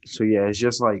 So yeah, it's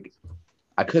just like,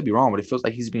 I could be wrong, but it feels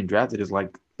like he's being drafted as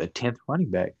like the 10th running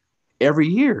back every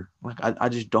year. Like I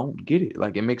just don't get it.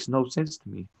 Like it makes no sense to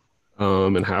me.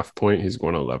 In half point, he's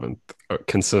going 11th.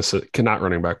 Consensus, not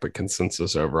running back, but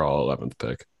consensus overall 11th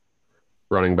pick.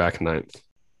 Running back 9th.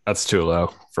 That's too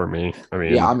low for me. I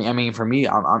mean, for me,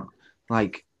 I'm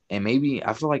like, and maybe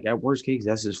I feel like at worst case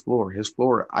that's his floor. His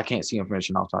floor, I can't see him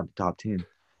finishing outside the top 10.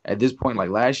 At this point,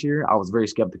 like last year, I was very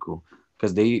skeptical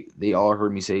because they all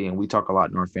heard me say, and we talk a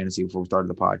lot in our fantasy before we started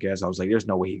the podcast. I was like, there's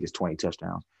no way he gets 20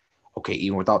 touchdowns. Okay,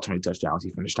 even without 20 touchdowns, he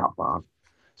finished top 5.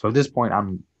 So at this point,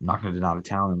 I'm not going to deny the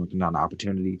talent. I'm looking down the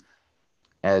opportunity.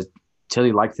 As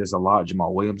Tilly likes this a lot,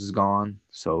 Jamal Williams is gone,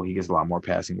 so he gets a lot more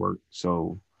passing work.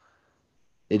 So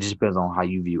it just depends on how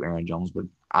you view Aaron Jones, but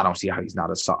I don't see how he's not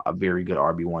a very good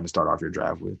RB1 to start off your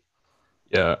draft with.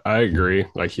 Yeah, I agree.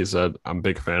 Like he said, I'm a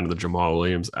big fan of the Jamal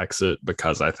Williams exit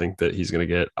because I think that he's going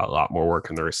to get a lot more work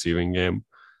in the receiving game.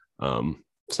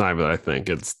 It's not even that I think,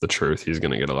 it's the truth. He's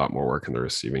going to get a lot more work in the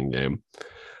receiving game.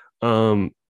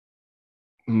 Um,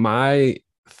 my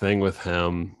thing with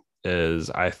him is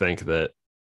I think that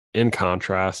in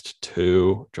contrast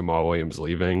to Jamal Williams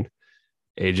leaving,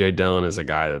 AJ Dillon is a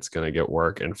guy that's going to get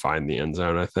work and find the end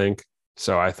zone, I think.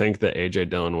 So I think that AJ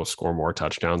Dillon will score more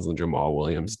touchdowns than Jamal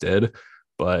Williams did,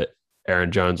 but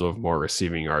Aaron Jones will have more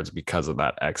receiving yards because of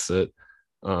that exit.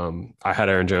 I had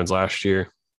Aaron Jones last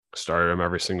year, started him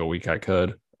every single week I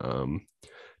could. To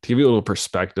give you a little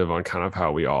perspective on kind of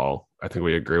how I think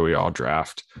we agree, we all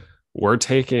draft. We're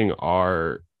taking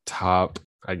our top,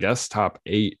 I guess, top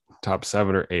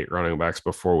 7 or 8 running backs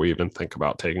before we even think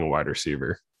about taking a wide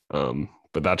receiver.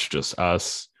 But that's just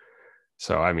us.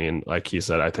 So, I mean, like he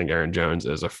said, I think Aaron Jones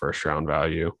is a first round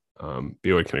value.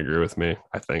 Buick can agree with me.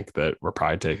 I think that we're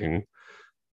probably taking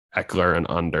Eckler and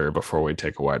under before we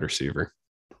take a wide receiver.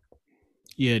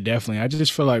 Yeah, definitely. I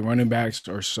just feel like running backs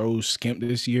are so skimped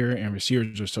this year and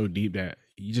receivers are so deep that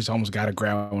you just almost got to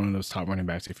grab one of those top running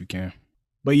backs if you can.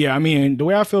 But yeah, I mean, the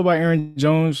way I feel about Aaron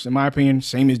Jones, in my opinion,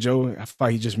 same as Joe, I feel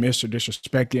like he just missed or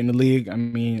disrespected in the league. I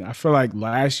mean, I feel like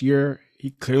last year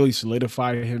he clearly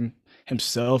solidified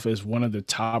himself as one of the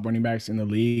top running backs in the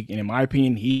league. And in my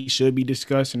opinion, he should be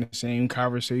discussed in the same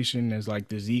conversation as like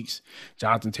the Zekes,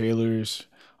 Jonathan Taylors,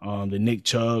 the Nick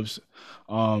Chubbs.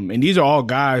 And these are all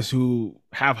guys who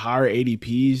have higher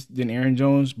ADPs than Aaron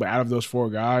Jones. But out of those 4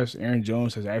 guys, Aaron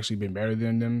Jones has actually been better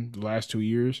than them the last 2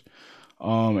 years.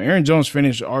 Aaron Jones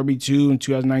finished RB2 in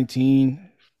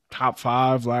 2019, top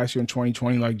 5 last year in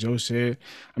 2020, like Joe said.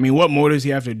 I mean, what more does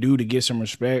he have to do to get some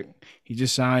respect? He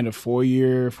just signed a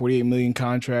 4-year, $48 million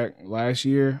contract last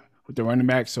year with the running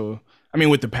back. So, I mean,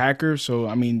 with the Packers. So,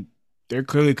 I mean, they're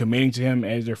clearly committing to him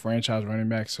as their franchise running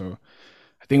back. So,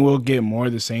 I think we'll get more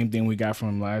of the same thing we got from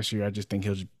him last year. I just think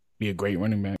he'll be a great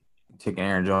running back. Taking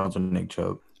Aaron Jones or Nick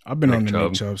Chubb? I've been on the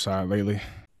Nick Chubb side lately.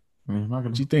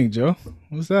 What you think, Joe?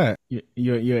 What's that?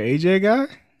 You're an AJ guy?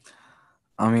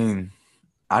 I mean,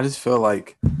 I just feel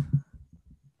like I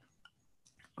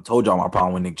told y'all my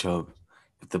problem with Nick Chubb.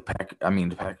 If the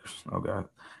Packers. Oh god,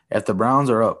 if the Browns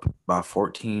are up by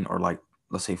 14 or like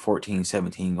let's say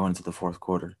 14-17 going into the fourth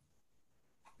quarter,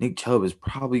 Nick Chubb is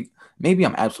probably, maybe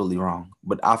I'm absolutely wrong,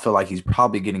 but I feel like he's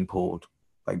probably getting pulled.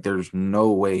 Like there's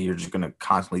no way you're just gonna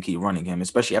constantly keep running him,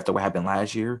 especially after what happened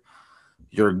last year.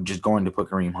 You're just going to put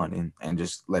Kareem Hunt in and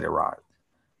just let it ride.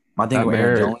 My thing with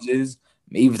Aaron Jones is,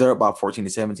 even if they're up about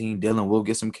 14-17, Dillon will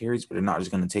get some carries, but they're not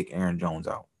just going to take Aaron Jones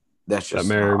out. That's just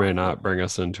that may or may not bring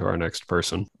us into our next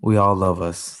person. We all love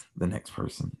us, the next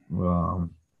person.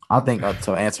 I think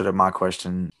to answer to my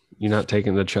question, you're not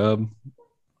taking the Chubb?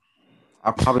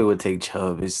 I probably would take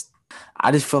Chubb.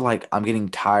 I just feel like I'm getting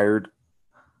tired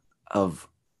of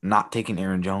not taking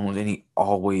Aaron Jones, and he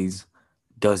always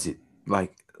does it.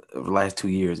 Like the last 2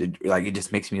 years, it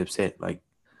just makes me upset. Like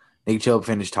Nick Chubb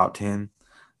finished top 10,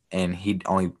 and he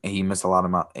missed a lot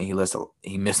of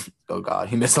he missed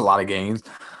a lot of games.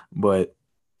 But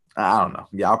I don't know.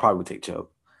 Yeah, I probably would take Chubb.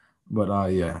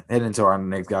 But yeah, heading into our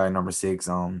next guy, number 6,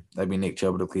 that'd be Nick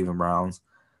Chubb of the Cleveland Browns.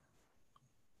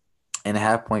 And a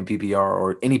half-point PPR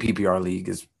or any PPR league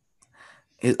is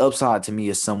his upside to me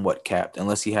is somewhat capped.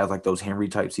 Unless he has like those Henry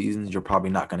type seasons, you're probably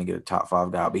not going to get a top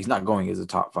 5 guy. But he's not going as a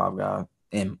top 5 guy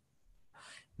in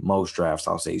most drafts.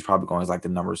 I'll say he's probably going as like the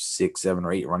number 6, 7,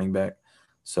 or 8 running back.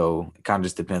 So it kind of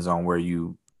just depends on where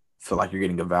you feel like you're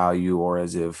getting a value, or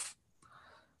as if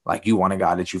like you want a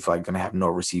guy that you feel like going to have no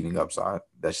receiving upside.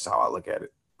 That's just how I look at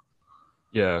it.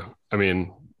 Yeah, I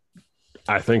mean,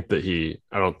 I think that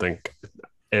I don't think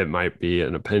it might be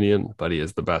an opinion, but he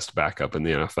is the best backup in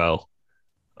the NFL.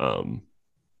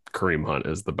 Kareem Hunt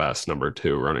is the best number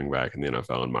 2 running back in the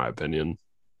NFL, in my opinion.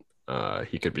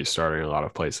 He could be starting a lot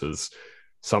of places.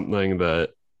 Something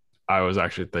that I was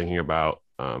actually thinking about,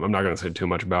 I'm not going to say too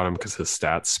much about him because his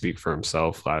stats speak for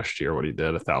himself. Last year, what he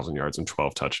did, 1,000 yards and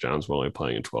 12 touchdowns while only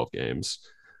playing in 12 games.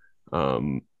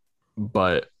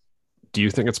 But do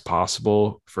you think it's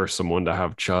possible for someone to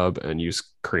have Chubb and use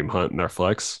Kareem Hunt in their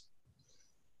flex?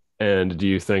 And do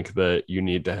you think that you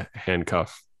need to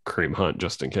handcuff Kareem Hunt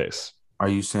just in case? Are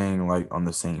you saying like on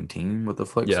the same team with the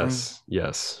flex?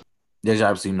 Yes. There's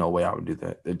absolutely no way I would do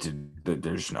that.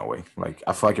 There's no way. Like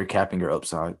I feel like you're capping your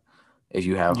upside if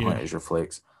you have Hunt as your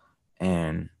flex.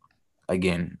 And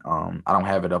again, I don't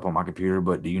have it up on my computer,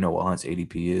 but do you know what Hunt's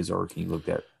ADP is, or can you look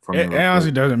that for me? It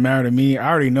honestly doesn't matter to me. I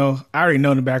already know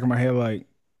in the back of my head, like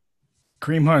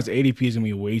Kareem Hunt's ADP is gonna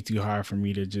be way too high for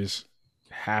me to just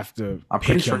have to. I'm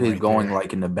pretty pick sure him he's right going there.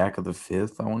 like in the back of the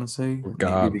fifth. I want to say maybe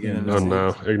God, beginning of oh the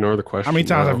no, sixth. ignore the question. How many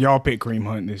times No. have y'all picked Kareem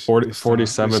Hunt this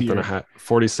 47th year? and a half?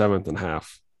 47th and a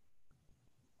half.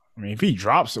 I mean, if he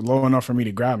drops low enough for me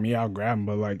to grab him, yeah, I'll grab him.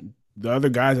 But like the other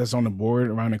guys that's on the board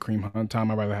around the Kareem Hunt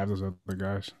time, I'd rather have those other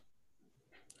guys.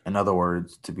 In other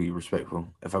words, to be respectful,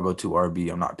 if I go 2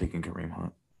 RB, I'm not picking Kareem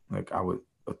Hunt. Like I would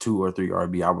a 2 or 3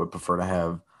 RB, I would prefer to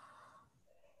have.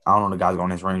 I don't know the guys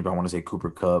going in his range, but I want to say Cooper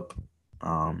Kupp.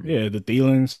 Yeah, the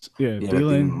Thielens. Yeah,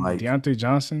 Thielen, like Deontay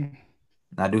Johnson.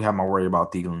 I do have my worry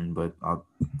about Thielen, but I'll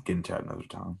get into that another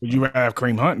time. Would you rather have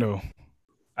Kareem Hunt though?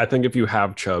 I think if you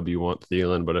have Chubb, you want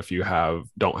Thielen, but if you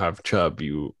don't have Chubb,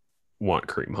 you want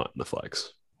Kareem Hunt in the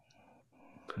flex.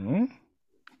 Do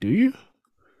you?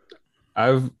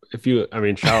 Shout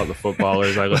out the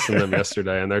footballers. I listened to them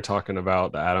yesterday, and they're talking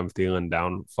about the Adam Thielen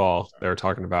downfall. They were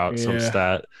talking about some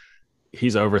stat.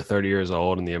 He's over 30 years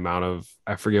old, and the amount of,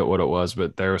 I forget what it was,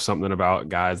 but there was something about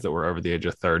guys that were over the age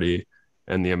of 30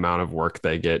 and the amount of work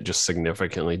they get just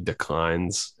significantly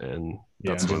declines. And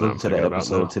that's what I'm thinking about now.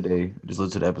 Just listen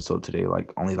to the episode today.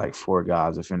 Like only like 4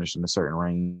 guys are finished in a certain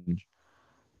range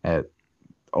at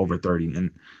over 30.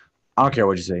 And I don't care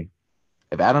what you say.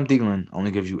 If Adam Thielen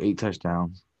only gives you 8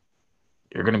 touchdowns,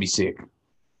 you're going to be sick.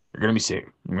 You're going to be sick.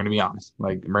 I'm going to be honest.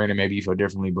 Like, Brandon, maybe you feel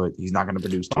differently, but he's not going to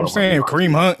produce 12. I'm saying if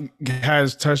Kareem Hunt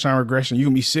has touchdown regression, you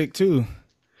can be sick too.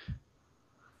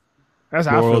 That's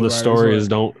how moral of the story is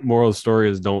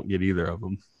don't get either of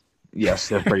them. Yes,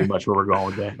 that's pretty much where we're going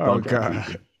with that. Oh,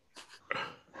 God.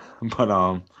 But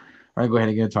all right, go ahead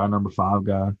and get into our number 5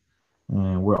 guy.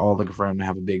 And we're all looking for him to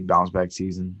have a big bounce back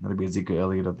season. That'll be Ezekiel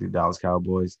Elliott of the Dallas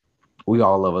Cowboys. We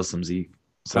all love us some Zeke.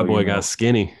 So, that boy got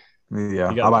skinny. Yeah,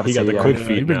 he got the quick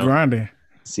feet. He's been grinding.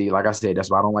 See, like I said, that's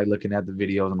why I don't like looking at the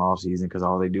videos in the offseason because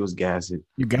all they do is gas it.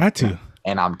 You got to.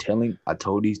 And I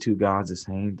told these 2 guys the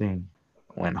same thing.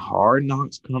 When Hard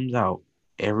Knocks comes out,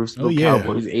 every single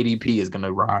Cowboys ADP is going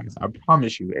to rise. I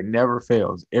promise you. It never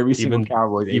fails. Every single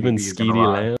Cowboys ADP is going to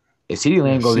rise. If CeeDee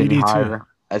Lamb goes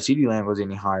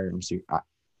any higher, I'm serious.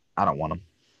 I don't want him.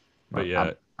 But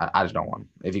yeah. I just don't want him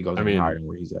if he goes any higher than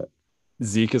where he's at.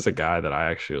 Zeke is a guy that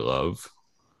I actually love.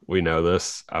 We know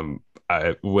this.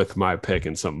 With my pick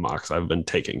in some mocks, I've been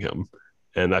taking him.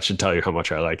 And that should tell you how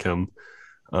much I like him.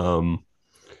 In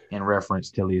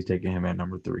reference, Tilly is taking him at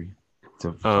number 3.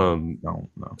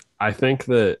 I think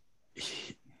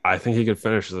he could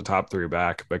finish as a top 3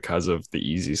 back because of the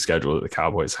easy schedule that the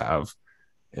Cowboys have,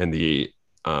 and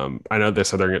I know they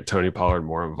said they're going to get Tony Pollard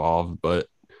more involved, but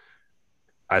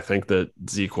I think that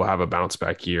Zeke will have a bounce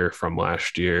back year from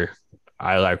last year.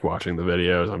 I like watching the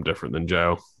videos. I'm different than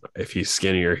Joe. If he's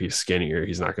skinnier, he's skinnier.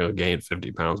 He's not going to gain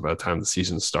 50 pounds by the time the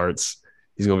season starts.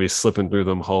 He's going to be slipping through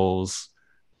them holes.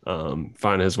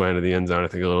 Find his way into the end zone, I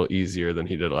think, a little easier than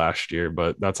he did last year.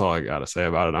 But that's all I got to say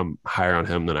about it. I'm higher on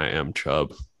him than I am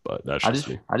Chubb, but that's just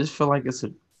me. I just feel like it's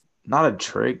not a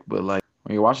trick, but like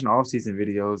when you're watching off-season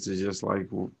videos, it's just like,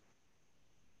 well,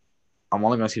 I'm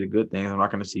only going to see the good things. I'm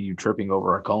not going to see you tripping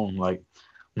over a cone. Like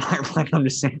I'm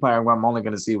just saying, like, I'm only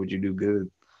going to see what you do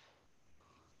good.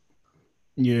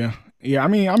 Yeah. I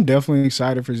mean, I'm definitely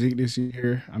excited for Zeke this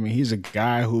year. I mean, he's a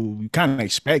guy who you kind of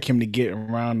expect him to get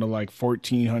around the like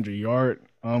 1,400 yard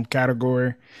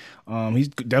category. He's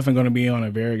definitely going to be on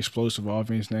a very explosive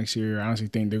offense next year. I honestly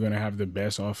think they're going to have the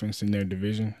best offense in their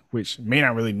division, which may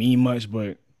not really mean much,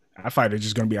 but I feel like they're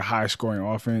just going to be a high-scoring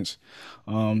offense.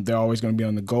 They're always going to be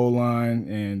on the goal line,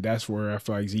 and that's where I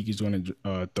feel like Zeke is going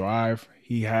to thrive.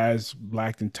 He has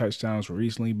lacked in touchdowns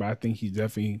recently, but I think he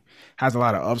definitely has a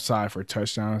lot of upside for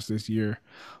touchdowns this year.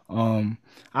 I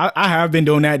have been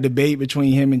doing that debate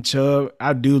between him and Chubb.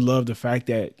 I do love the fact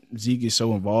that Zeke is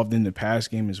so involved in the pass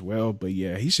game as well. But,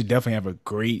 yeah, he should definitely have a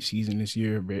great season this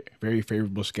year, very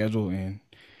favorable schedule, and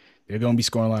they're going to be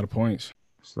scoring a lot of points.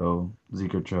 So,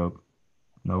 Zeke or Chubb?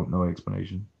 No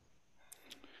explanation.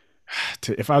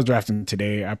 If I was drafting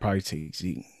today, I'd probably take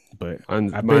Zeke. But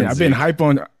I've been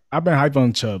been hype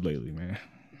on Chubb lately, man.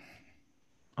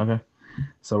 Okay.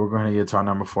 So we're going to get to our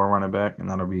number 4 running back, and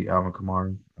that'll be Alvin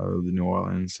Kamara of the New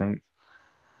Orleans Saints.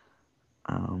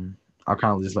 I'll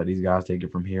kind of just let these guys take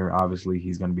it from here. Obviously,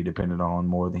 he's going to be dependent on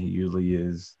more than he usually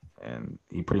is, and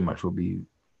he pretty much will be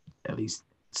at least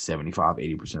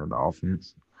 75-80% of the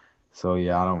offense. So,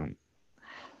 yeah, I'm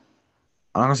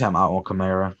not going to say I'm out on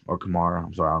Kamara or Kamara.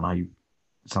 I'm sorry. I don't know how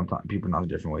sometimes people pronounce it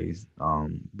different ways.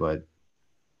 But,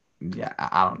 yeah,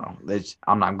 I don't know.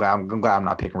 I'm glad I'm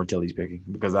not picking where Tilly's picking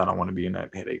because I don't want to be in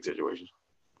that headache situation.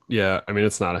 Yeah, I mean,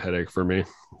 it's not a headache for me.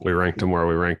 We ranked him where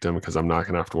we ranked him because I'm not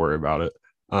going to have to worry about it.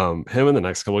 Him and the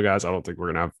next couple of guys, I don't think we're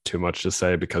going to have too much to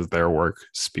say because their work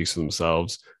speaks for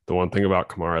themselves. The one thing about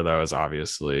Kamara, though, is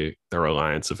obviously the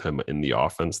reliance of him in the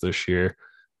offense this year.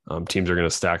 Teams are going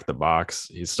to stack the box.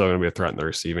 He's still going to be a threat in the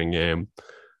receiving game.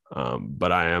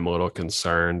 But I am a little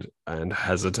concerned and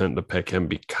hesitant to pick him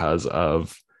because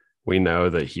of we know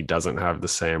that he doesn't have the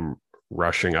same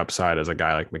rushing upside as a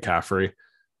guy like McCaffrey.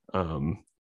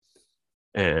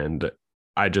 And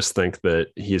I just think that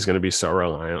he's going to be so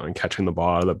reliant on catching the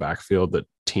ball out of the backfield that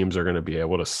teams are going to be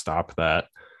able to stop that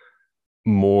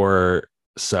more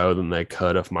so than they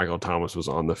could if Michael Thomas was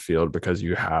on the field, because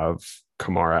you have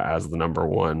Kamara as the number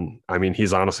one. I mean,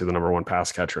 he's honestly the number one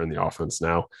pass catcher in the offense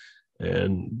now.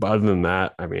 And other than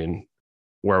that, I mean,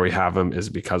 where we have him is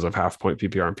because of half point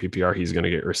PPR and PPR. He's going to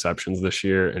get receptions this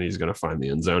year and he's going to find the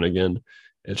end zone again.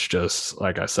 It's just,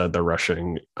 like I said, the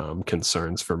rushing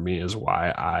concerns for me is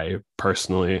why I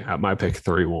personally, at my pick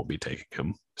 3, won't be taking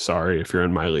him. Sorry, if you're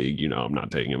in my league, you know I'm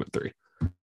not taking him at 3.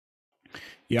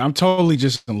 Yeah, I'm totally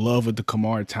just in love with the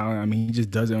Kamara talent. I mean, he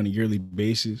just does it on a yearly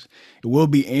basis. It will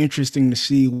be interesting to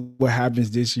see what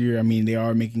happens this year. I mean, they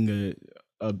are making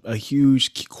a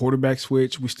huge quarterback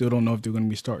switch. We still don't know if they're going to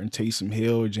be starting Taysom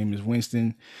Hill or Jameis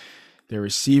Winston. Their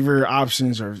receiver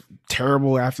options are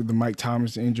terrible after the Mike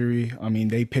Thomas injury. I mean,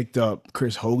 they picked up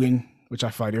Chris Hogan, which I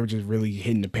feel like they were just really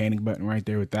hitting the panic button right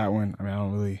there with that one. I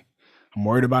mean, I'm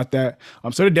worried about that.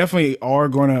 So they definitely are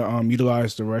going to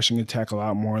utilize the rushing attack a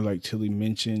lot more, like Tilly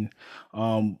mentioned.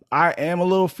 I am a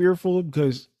little fearful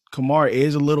because Kamara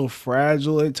is a little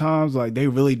fragile at times. Like, they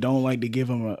really don't like to give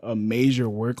him a major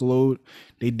workload.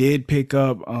 They did pick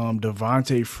up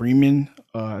Devontae Freeman,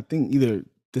 I think either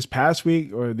this past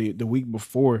week or the week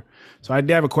before. So I did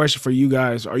have a question for you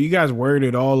guys. Are you guys worried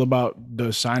at all about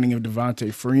the signing of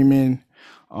Devontae Freeman?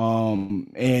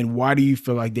 And why do you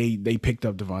feel like they picked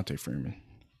up Devontae Freeman?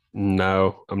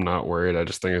 No, I'm not worried. I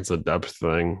just think it's a depth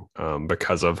thing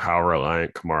because of how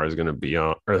reliant Kamara is going to be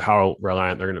on, or how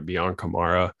reliant they're going to be on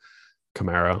Kamara,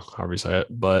 however you say it.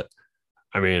 But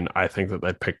I mean, I think that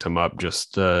they picked him up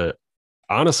just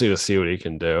honestly to see what he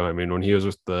can do. I mean, when he was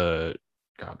with I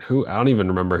don't even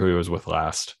remember who he was with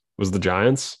last. Was the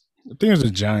Giants? I think it was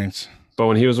the Giants. But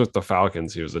when he was with the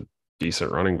Falcons, he was a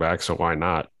decent running back. So why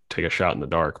not take a shot in the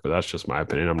dark? But that's just my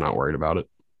opinion. I'm not worried about it.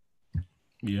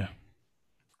 Yeah.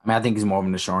 I mean, I think he's more of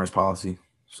an insurance policy,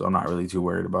 so I'm not really too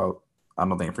worried about. I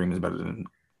don't think Freeman's better than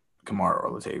Kamara or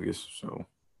Latavius. So,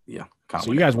 yeah.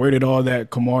 So you guys worried at all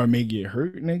that Kamara may get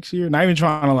hurt next year? Not even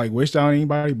trying to like wish that on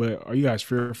anybody, but are you guys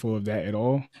fearful of that at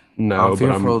all? No, I'm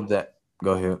fearful that.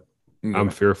 Go ahead.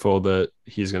 I'm fearful that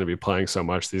he's going to be playing so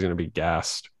much that he's going to be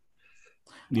gassed.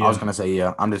 Yeah. I was going to say,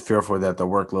 yeah, I'm just fearful that the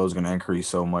workload is going to increase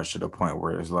so much to the point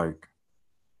where it's like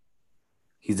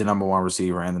he's the number one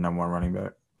receiver and the number one running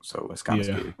back. So it's kind of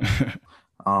scary.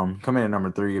 Coming in at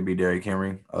number 3 would be Derrick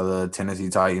Henry of the Tennessee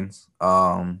Titans.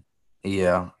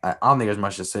 Yeah, I don't think there's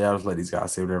much to say. I'll just let these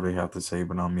guys say whatever they have to say.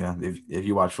 But yeah, if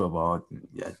you watch football,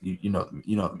 yeah, you know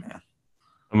the man.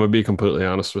 I'm gonna be completely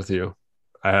honest with you.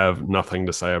 I have nothing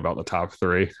to say about the top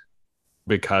 3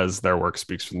 because their work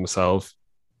speaks for themselves.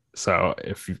 So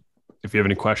if you have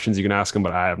any questions, you can ask them,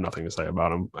 but I have nothing to say about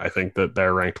them. I think that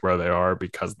they're ranked where they are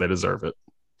because they deserve it.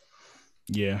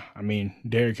 Yeah, I mean,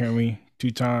 Derrick Henry,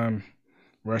 2-time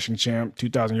rushing champ,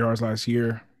 2,000 yards last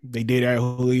year. They did add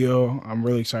Julio. I'm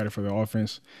really excited for the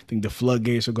offense. I think the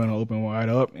floodgates are going to open wide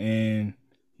up, and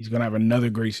he's going to have another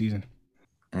great season.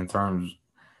 In terms,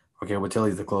 okay, well,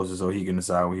 Tilly's the closest, so he can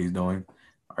decide what he's doing.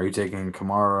 Are you taking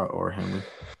Kamara or Henry?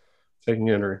 Taking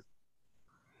Henry.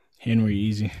 Henry,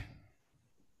 easy.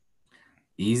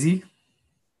 Easy?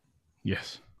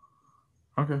 Yes.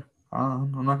 Okay.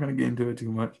 I'm not going to get into it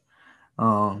too much.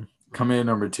 Coming in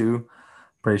number 2,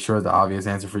 pretty sure the obvious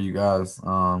answer for you guys.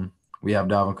 We have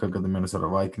Dalvin Cook of the Minnesota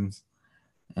Vikings,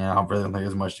 and I really don't think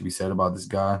there's much to be said about this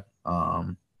guy.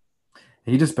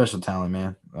 He's just special talent,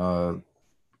 man.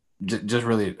 Just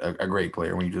really a great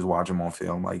player when you just watch him on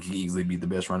film. Like, he easily be the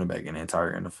best running back in the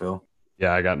entire NFL.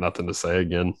 Yeah, I got nothing to say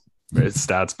again. His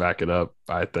stats back it up.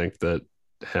 I think that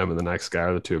him and the next guy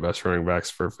are the 2 best running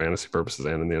backs for fantasy purposes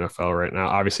and in the NFL right now.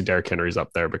 Obviously, Derrick Henry's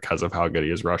up there because of how good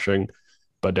he is rushing,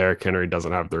 but Derrick Henry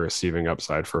doesn't have the receiving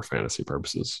upside for fantasy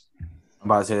purposes. I'm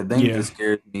about to say, the thing that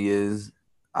scares me is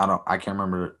I can't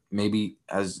remember. Maybe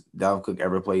has Dalvin Cook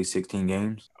ever played 16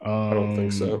 games? I don't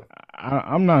think so.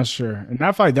 I'm not sure. And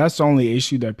I feel like that's the only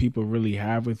issue that people really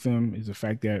have with him is the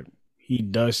fact that he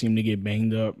does seem to get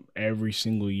banged up every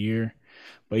single year.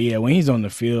 But yeah, when he's on the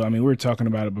field, I mean, we were talking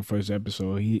about it before this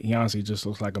episode. He honestly just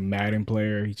looks like a Madden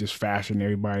player. He's just faster than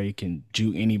everybody. He can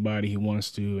juke anybody he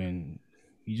wants to, and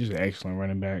he's just an excellent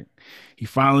running back. He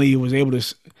finally was able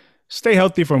to stay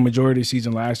healthy for a majority of the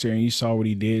season last year, and you saw what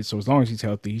he did. So as long as he's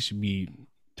healthy, he should be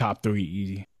top 3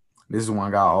 easy. This is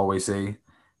one guy I always say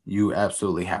you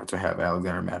absolutely have to have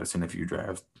Alexander Mattison if you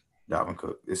draft Dalvin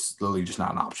Cook. It's literally just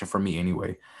not an option for me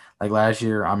anyway. Like last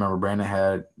year, I remember Brandon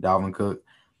had Dalvin Cook,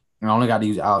 and I only got to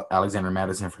use Alexander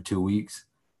Mattison for 2 weeks,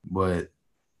 but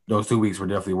those 2 weeks were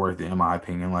definitely worth it in my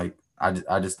opinion. Like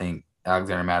I just think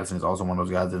Alexander Mattison is also one of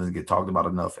those guys that doesn't get talked about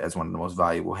enough as one of the most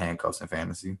valuable handcuffs in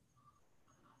fantasy.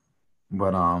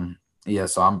 But yeah,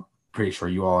 so I'm pretty sure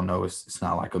you all know it's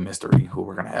not like a mystery who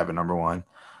we're gonna have at number one.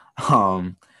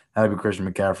 That'd be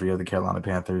Christian McCaffrey of the Carolina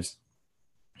Panthers.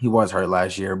 He was hurt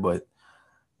last year, but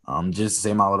just to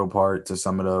say my little part to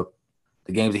sum it up,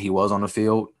 the games that he was on the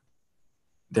field,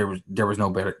 there was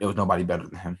nobody better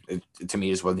than him. To me,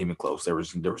 it just wasn't even close. There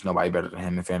was nobody better than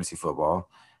him in fantasy football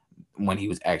when he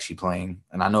was actually playing.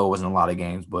 And I know it wasn't a lot of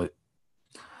games, but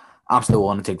I'm still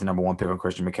willing to take the number one pick on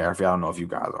Christian McCaffrey. I don't know if you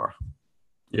guys are.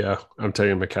 Yeah, I'm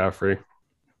taking McCaffrey.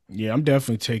 Yeah, I'm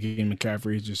definitely taking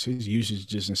McCaffrey. Just his usage is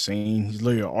just insane. He's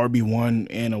literally an RB1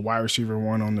 and a wide receiver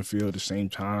 1 on the field at the same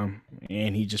time,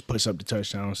 and he just puts up the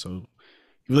touchdown. So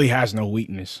he really has no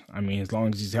weakness. I mean, as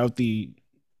long as he's healthy,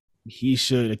 he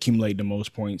should accumulate the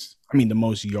most points. I mean, the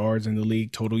most yards in the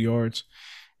league, total yards.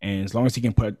 And as long as he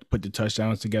can put the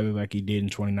touchdowns together like he did in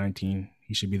 2019,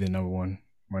 he should be the number one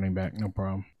running back. No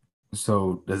problem.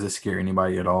 So does it scare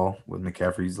anybody at all with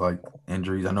McCaffrey's like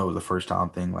injuries? I know it was a first time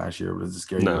thing last year, but does it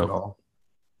scare you at all?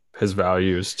 His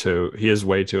value is he is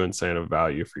way too insane of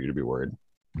value for you to be worried.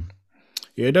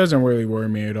 Yeah, it doesn't really worry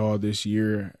me at all this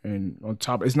year. And on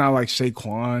top, it's not like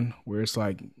Saquon where it's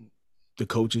like the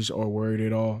coaches are worried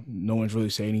at all. No one's really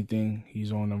saying anything.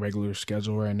 He's on a regular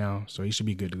schedule right now, so he should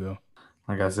be good to go.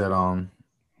 Like I said, I'm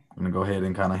gonna go ahead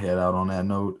and kind of head out on that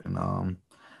note, and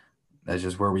that's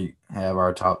just where we have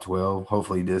our top 12.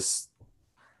 Hopefully this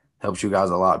helps you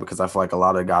guys a lot because I feel like a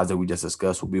lot of the guys that we just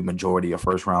discussed will be majority of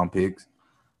first round picks.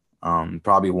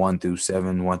 Probably 1 through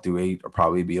 7, 1 through 8 will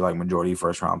probably be like majority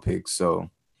first round picks. So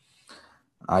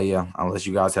yeah, unless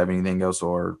you guys have anything else,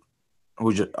 or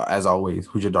as always,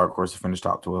 who's your dark horse to finish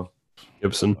top 12?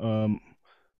 Gibson.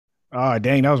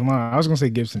 Dang, that was mine. I was gonna say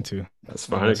Gibson too. That's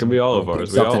fine. It can be all of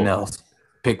ours. Something else.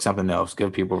 Pick something else.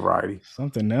 Give people variety.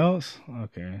 Something else?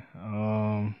 Okay.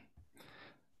 You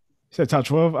said top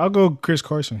 12? I'll go Chris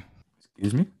Carson.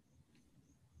 Excuse me?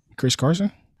 Chris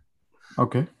Carson?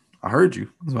 Okay. I heard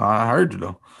you.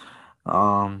 Though.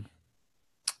 I'll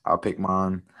pick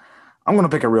mine. I'm going to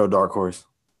pick a real dark horse.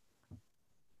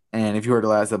 And if you heard the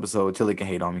last episode, Tilly can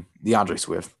hate on me. DeAndre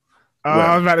Swift.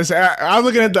 I was about to say, I was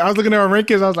looking at our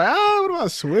rankings. I was like, what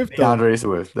about Swift? DeAndre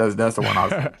Swift. That's the one I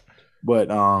was But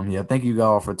yeah, thank you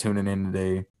all for tuning in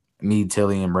today. Me,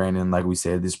 Tilly, and Brandon, like we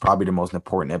said, this is probably the most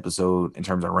important episode in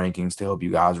terms of rankings to help you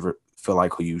guys feel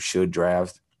like who you should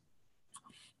draft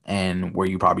and where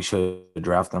you probably should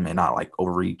draft them and not like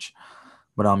overreach.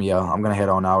 But yeah, I'm gonna head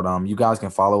on out. You guys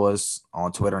can follow us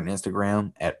on Twitter and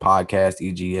Instagram at Podcast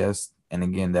EGS, and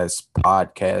again, that's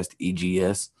Podcast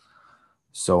EGS.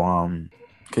 So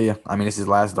okay, yeah. I mean, this is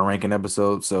the last of the ranking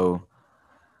episode, so.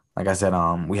 Like I said,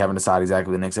 we haven't decided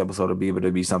exactly the next episode will be, but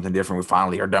it'll be something different. We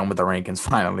finally are done with the rankings,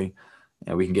 finally,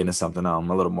 and we can get into something a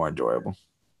little more enjoyable.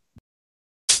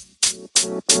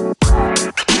 You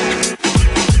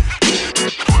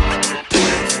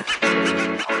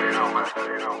know, man.